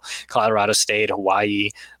schedule, Colorado State, Hawaii,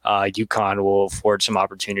 UConn will afford some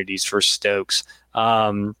opportunities for Stokes.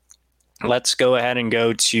 Let's go ahead and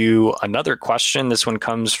go to another question. This one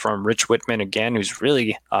comes from Rich Whitman again, who's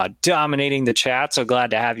really dominating the chat. So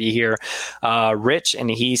glad to have you here, Rich.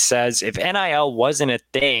 And he says, if NIL wasn't a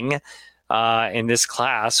thing in this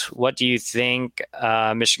class, what do you think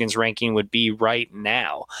Michigan's ranking would be right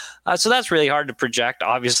now? So that's really hard to project,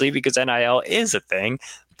 obviously, because NIL is a thing.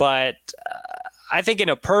 But I think in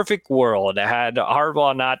a perfect world, had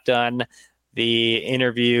Harbaugh not done the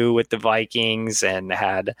interview with the Vikings and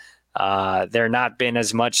had there not been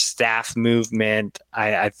as much staff movement,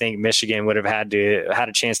 I think Michigan would have had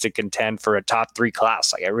a chance to contend for a top 3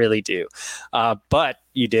 class. Like I really do. But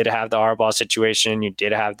you did have the Harbaugh situation. You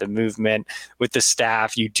did have the movement with the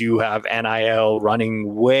staff. You do have NIL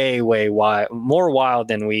running way more wild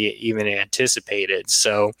than we even anticipated.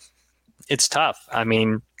 So it's tough. I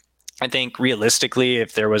mean, I think realistically,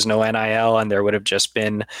 if there was no NIL and there would have just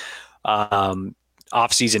been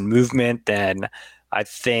off-season movement, then I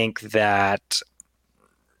think that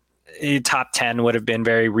top 10 would have been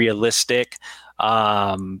very realistic.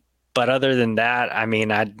 But other than that, I mean,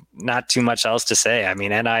 not too much else to say. I mean,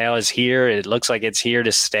 NIL is here. It looks like it's here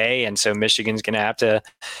to stay. And so Michigan's going to have to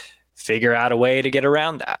figure out a way to get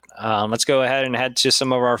around that. Let's go ahead and head to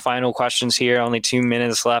some of our final questions here. Only 2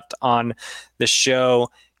 minutes left on the show.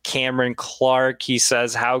 Cameron Clark, he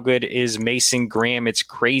says, how good is Mason Graham? It's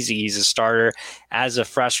crazy. He's a starter as a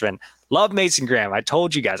freshman. Love Mason Graham. I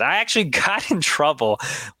told you guys. I actually got in trouble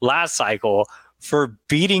last cycle for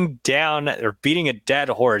beating a dead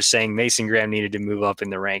horse saying Mason Graham needed to move up in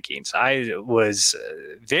the rankings. I was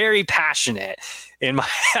very passionate in my,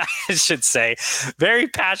 very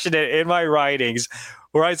passionate in my writings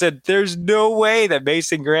where I said, there's no way that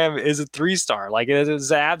Mason Graham is a 3-star. Like, it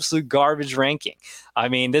is an absolute garbage ranking. I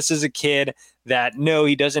mean, this is a kid that, no,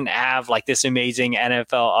 he doesn't have like this amazing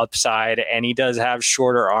NFL upside, and he does have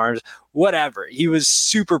shorter arms, whatever. He was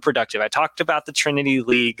super productive. I talked about the Trinity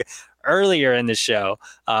League earlier in the show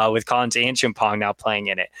with Collins and Chimpong now playing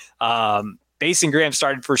in it. Mason Graham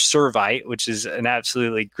started for Servite, which is an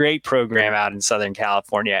absolutely great program out in Southern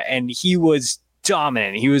California, and he was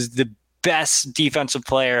dominant. He was the best defensive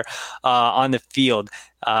player on the field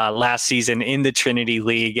last season in the Trinity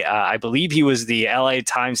League. I believe he was the LA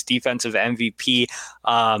Times defensive MVP.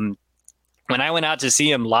 When I went out to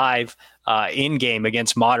see him live in game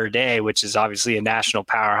against Mater Dei, which is obviously a national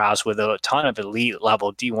powerhouse with a ton of elite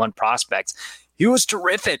level D1 prospects. He was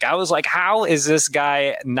terrific. I was like, how is this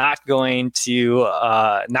guy not going to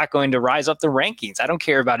rise up the rankings? I don't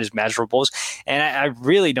care about his measurables, and I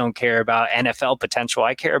really don't care about NFL potential.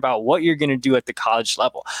 I care about what you're going to do at the college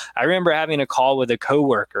level. I remember having a call with a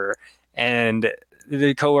coworker, and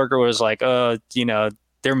the coworker was like,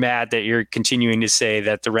 they're mad that you're continuing to say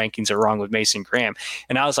that the rankings are wrong with Mason Graham.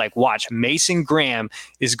 And I was like, watch, Mason Graham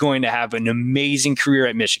is going to have an amazing career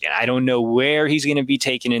at Michigan. I don't know where he's going to be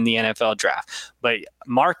taken in the NFL draft, but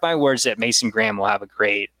mark my words that Mason Graham will have a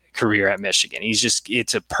great career at Michigan.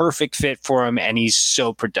 It's a perfect fit for him, and he's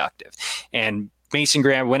so productive. And Mason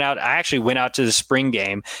Graham went out. I actually went out to the spring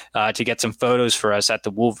game to get some photos for us at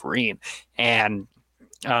the Wolverine. And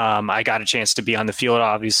I got a chance to be on the field,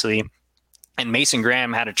 obviously. And Mason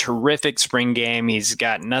Graham had a terrific spring game. He's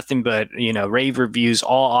got nothing but, rave reviews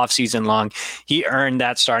all offseason long. He earned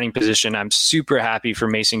that starting position. I'm super happy for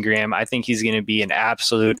Mason Graham. I think he's going to be an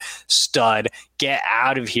absolute stud. Get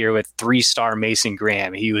out of here with 3-star Mason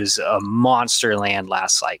Graham. He was a monster land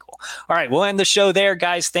last cycle. All right, we'll end the show there,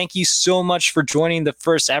 guys. Thank you so much for joining the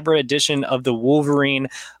first ever edition of the Wolverine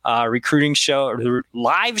recruiting show,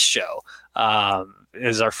 live show.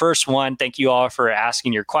 Is our first one. Thank you all for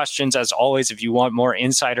asking your questions. As always, if you want more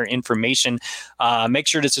insider information, make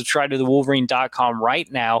sure to subscribe to thewolverine.com right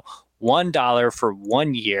now. $1 for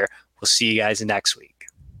 1 year. We'll see you guys next week.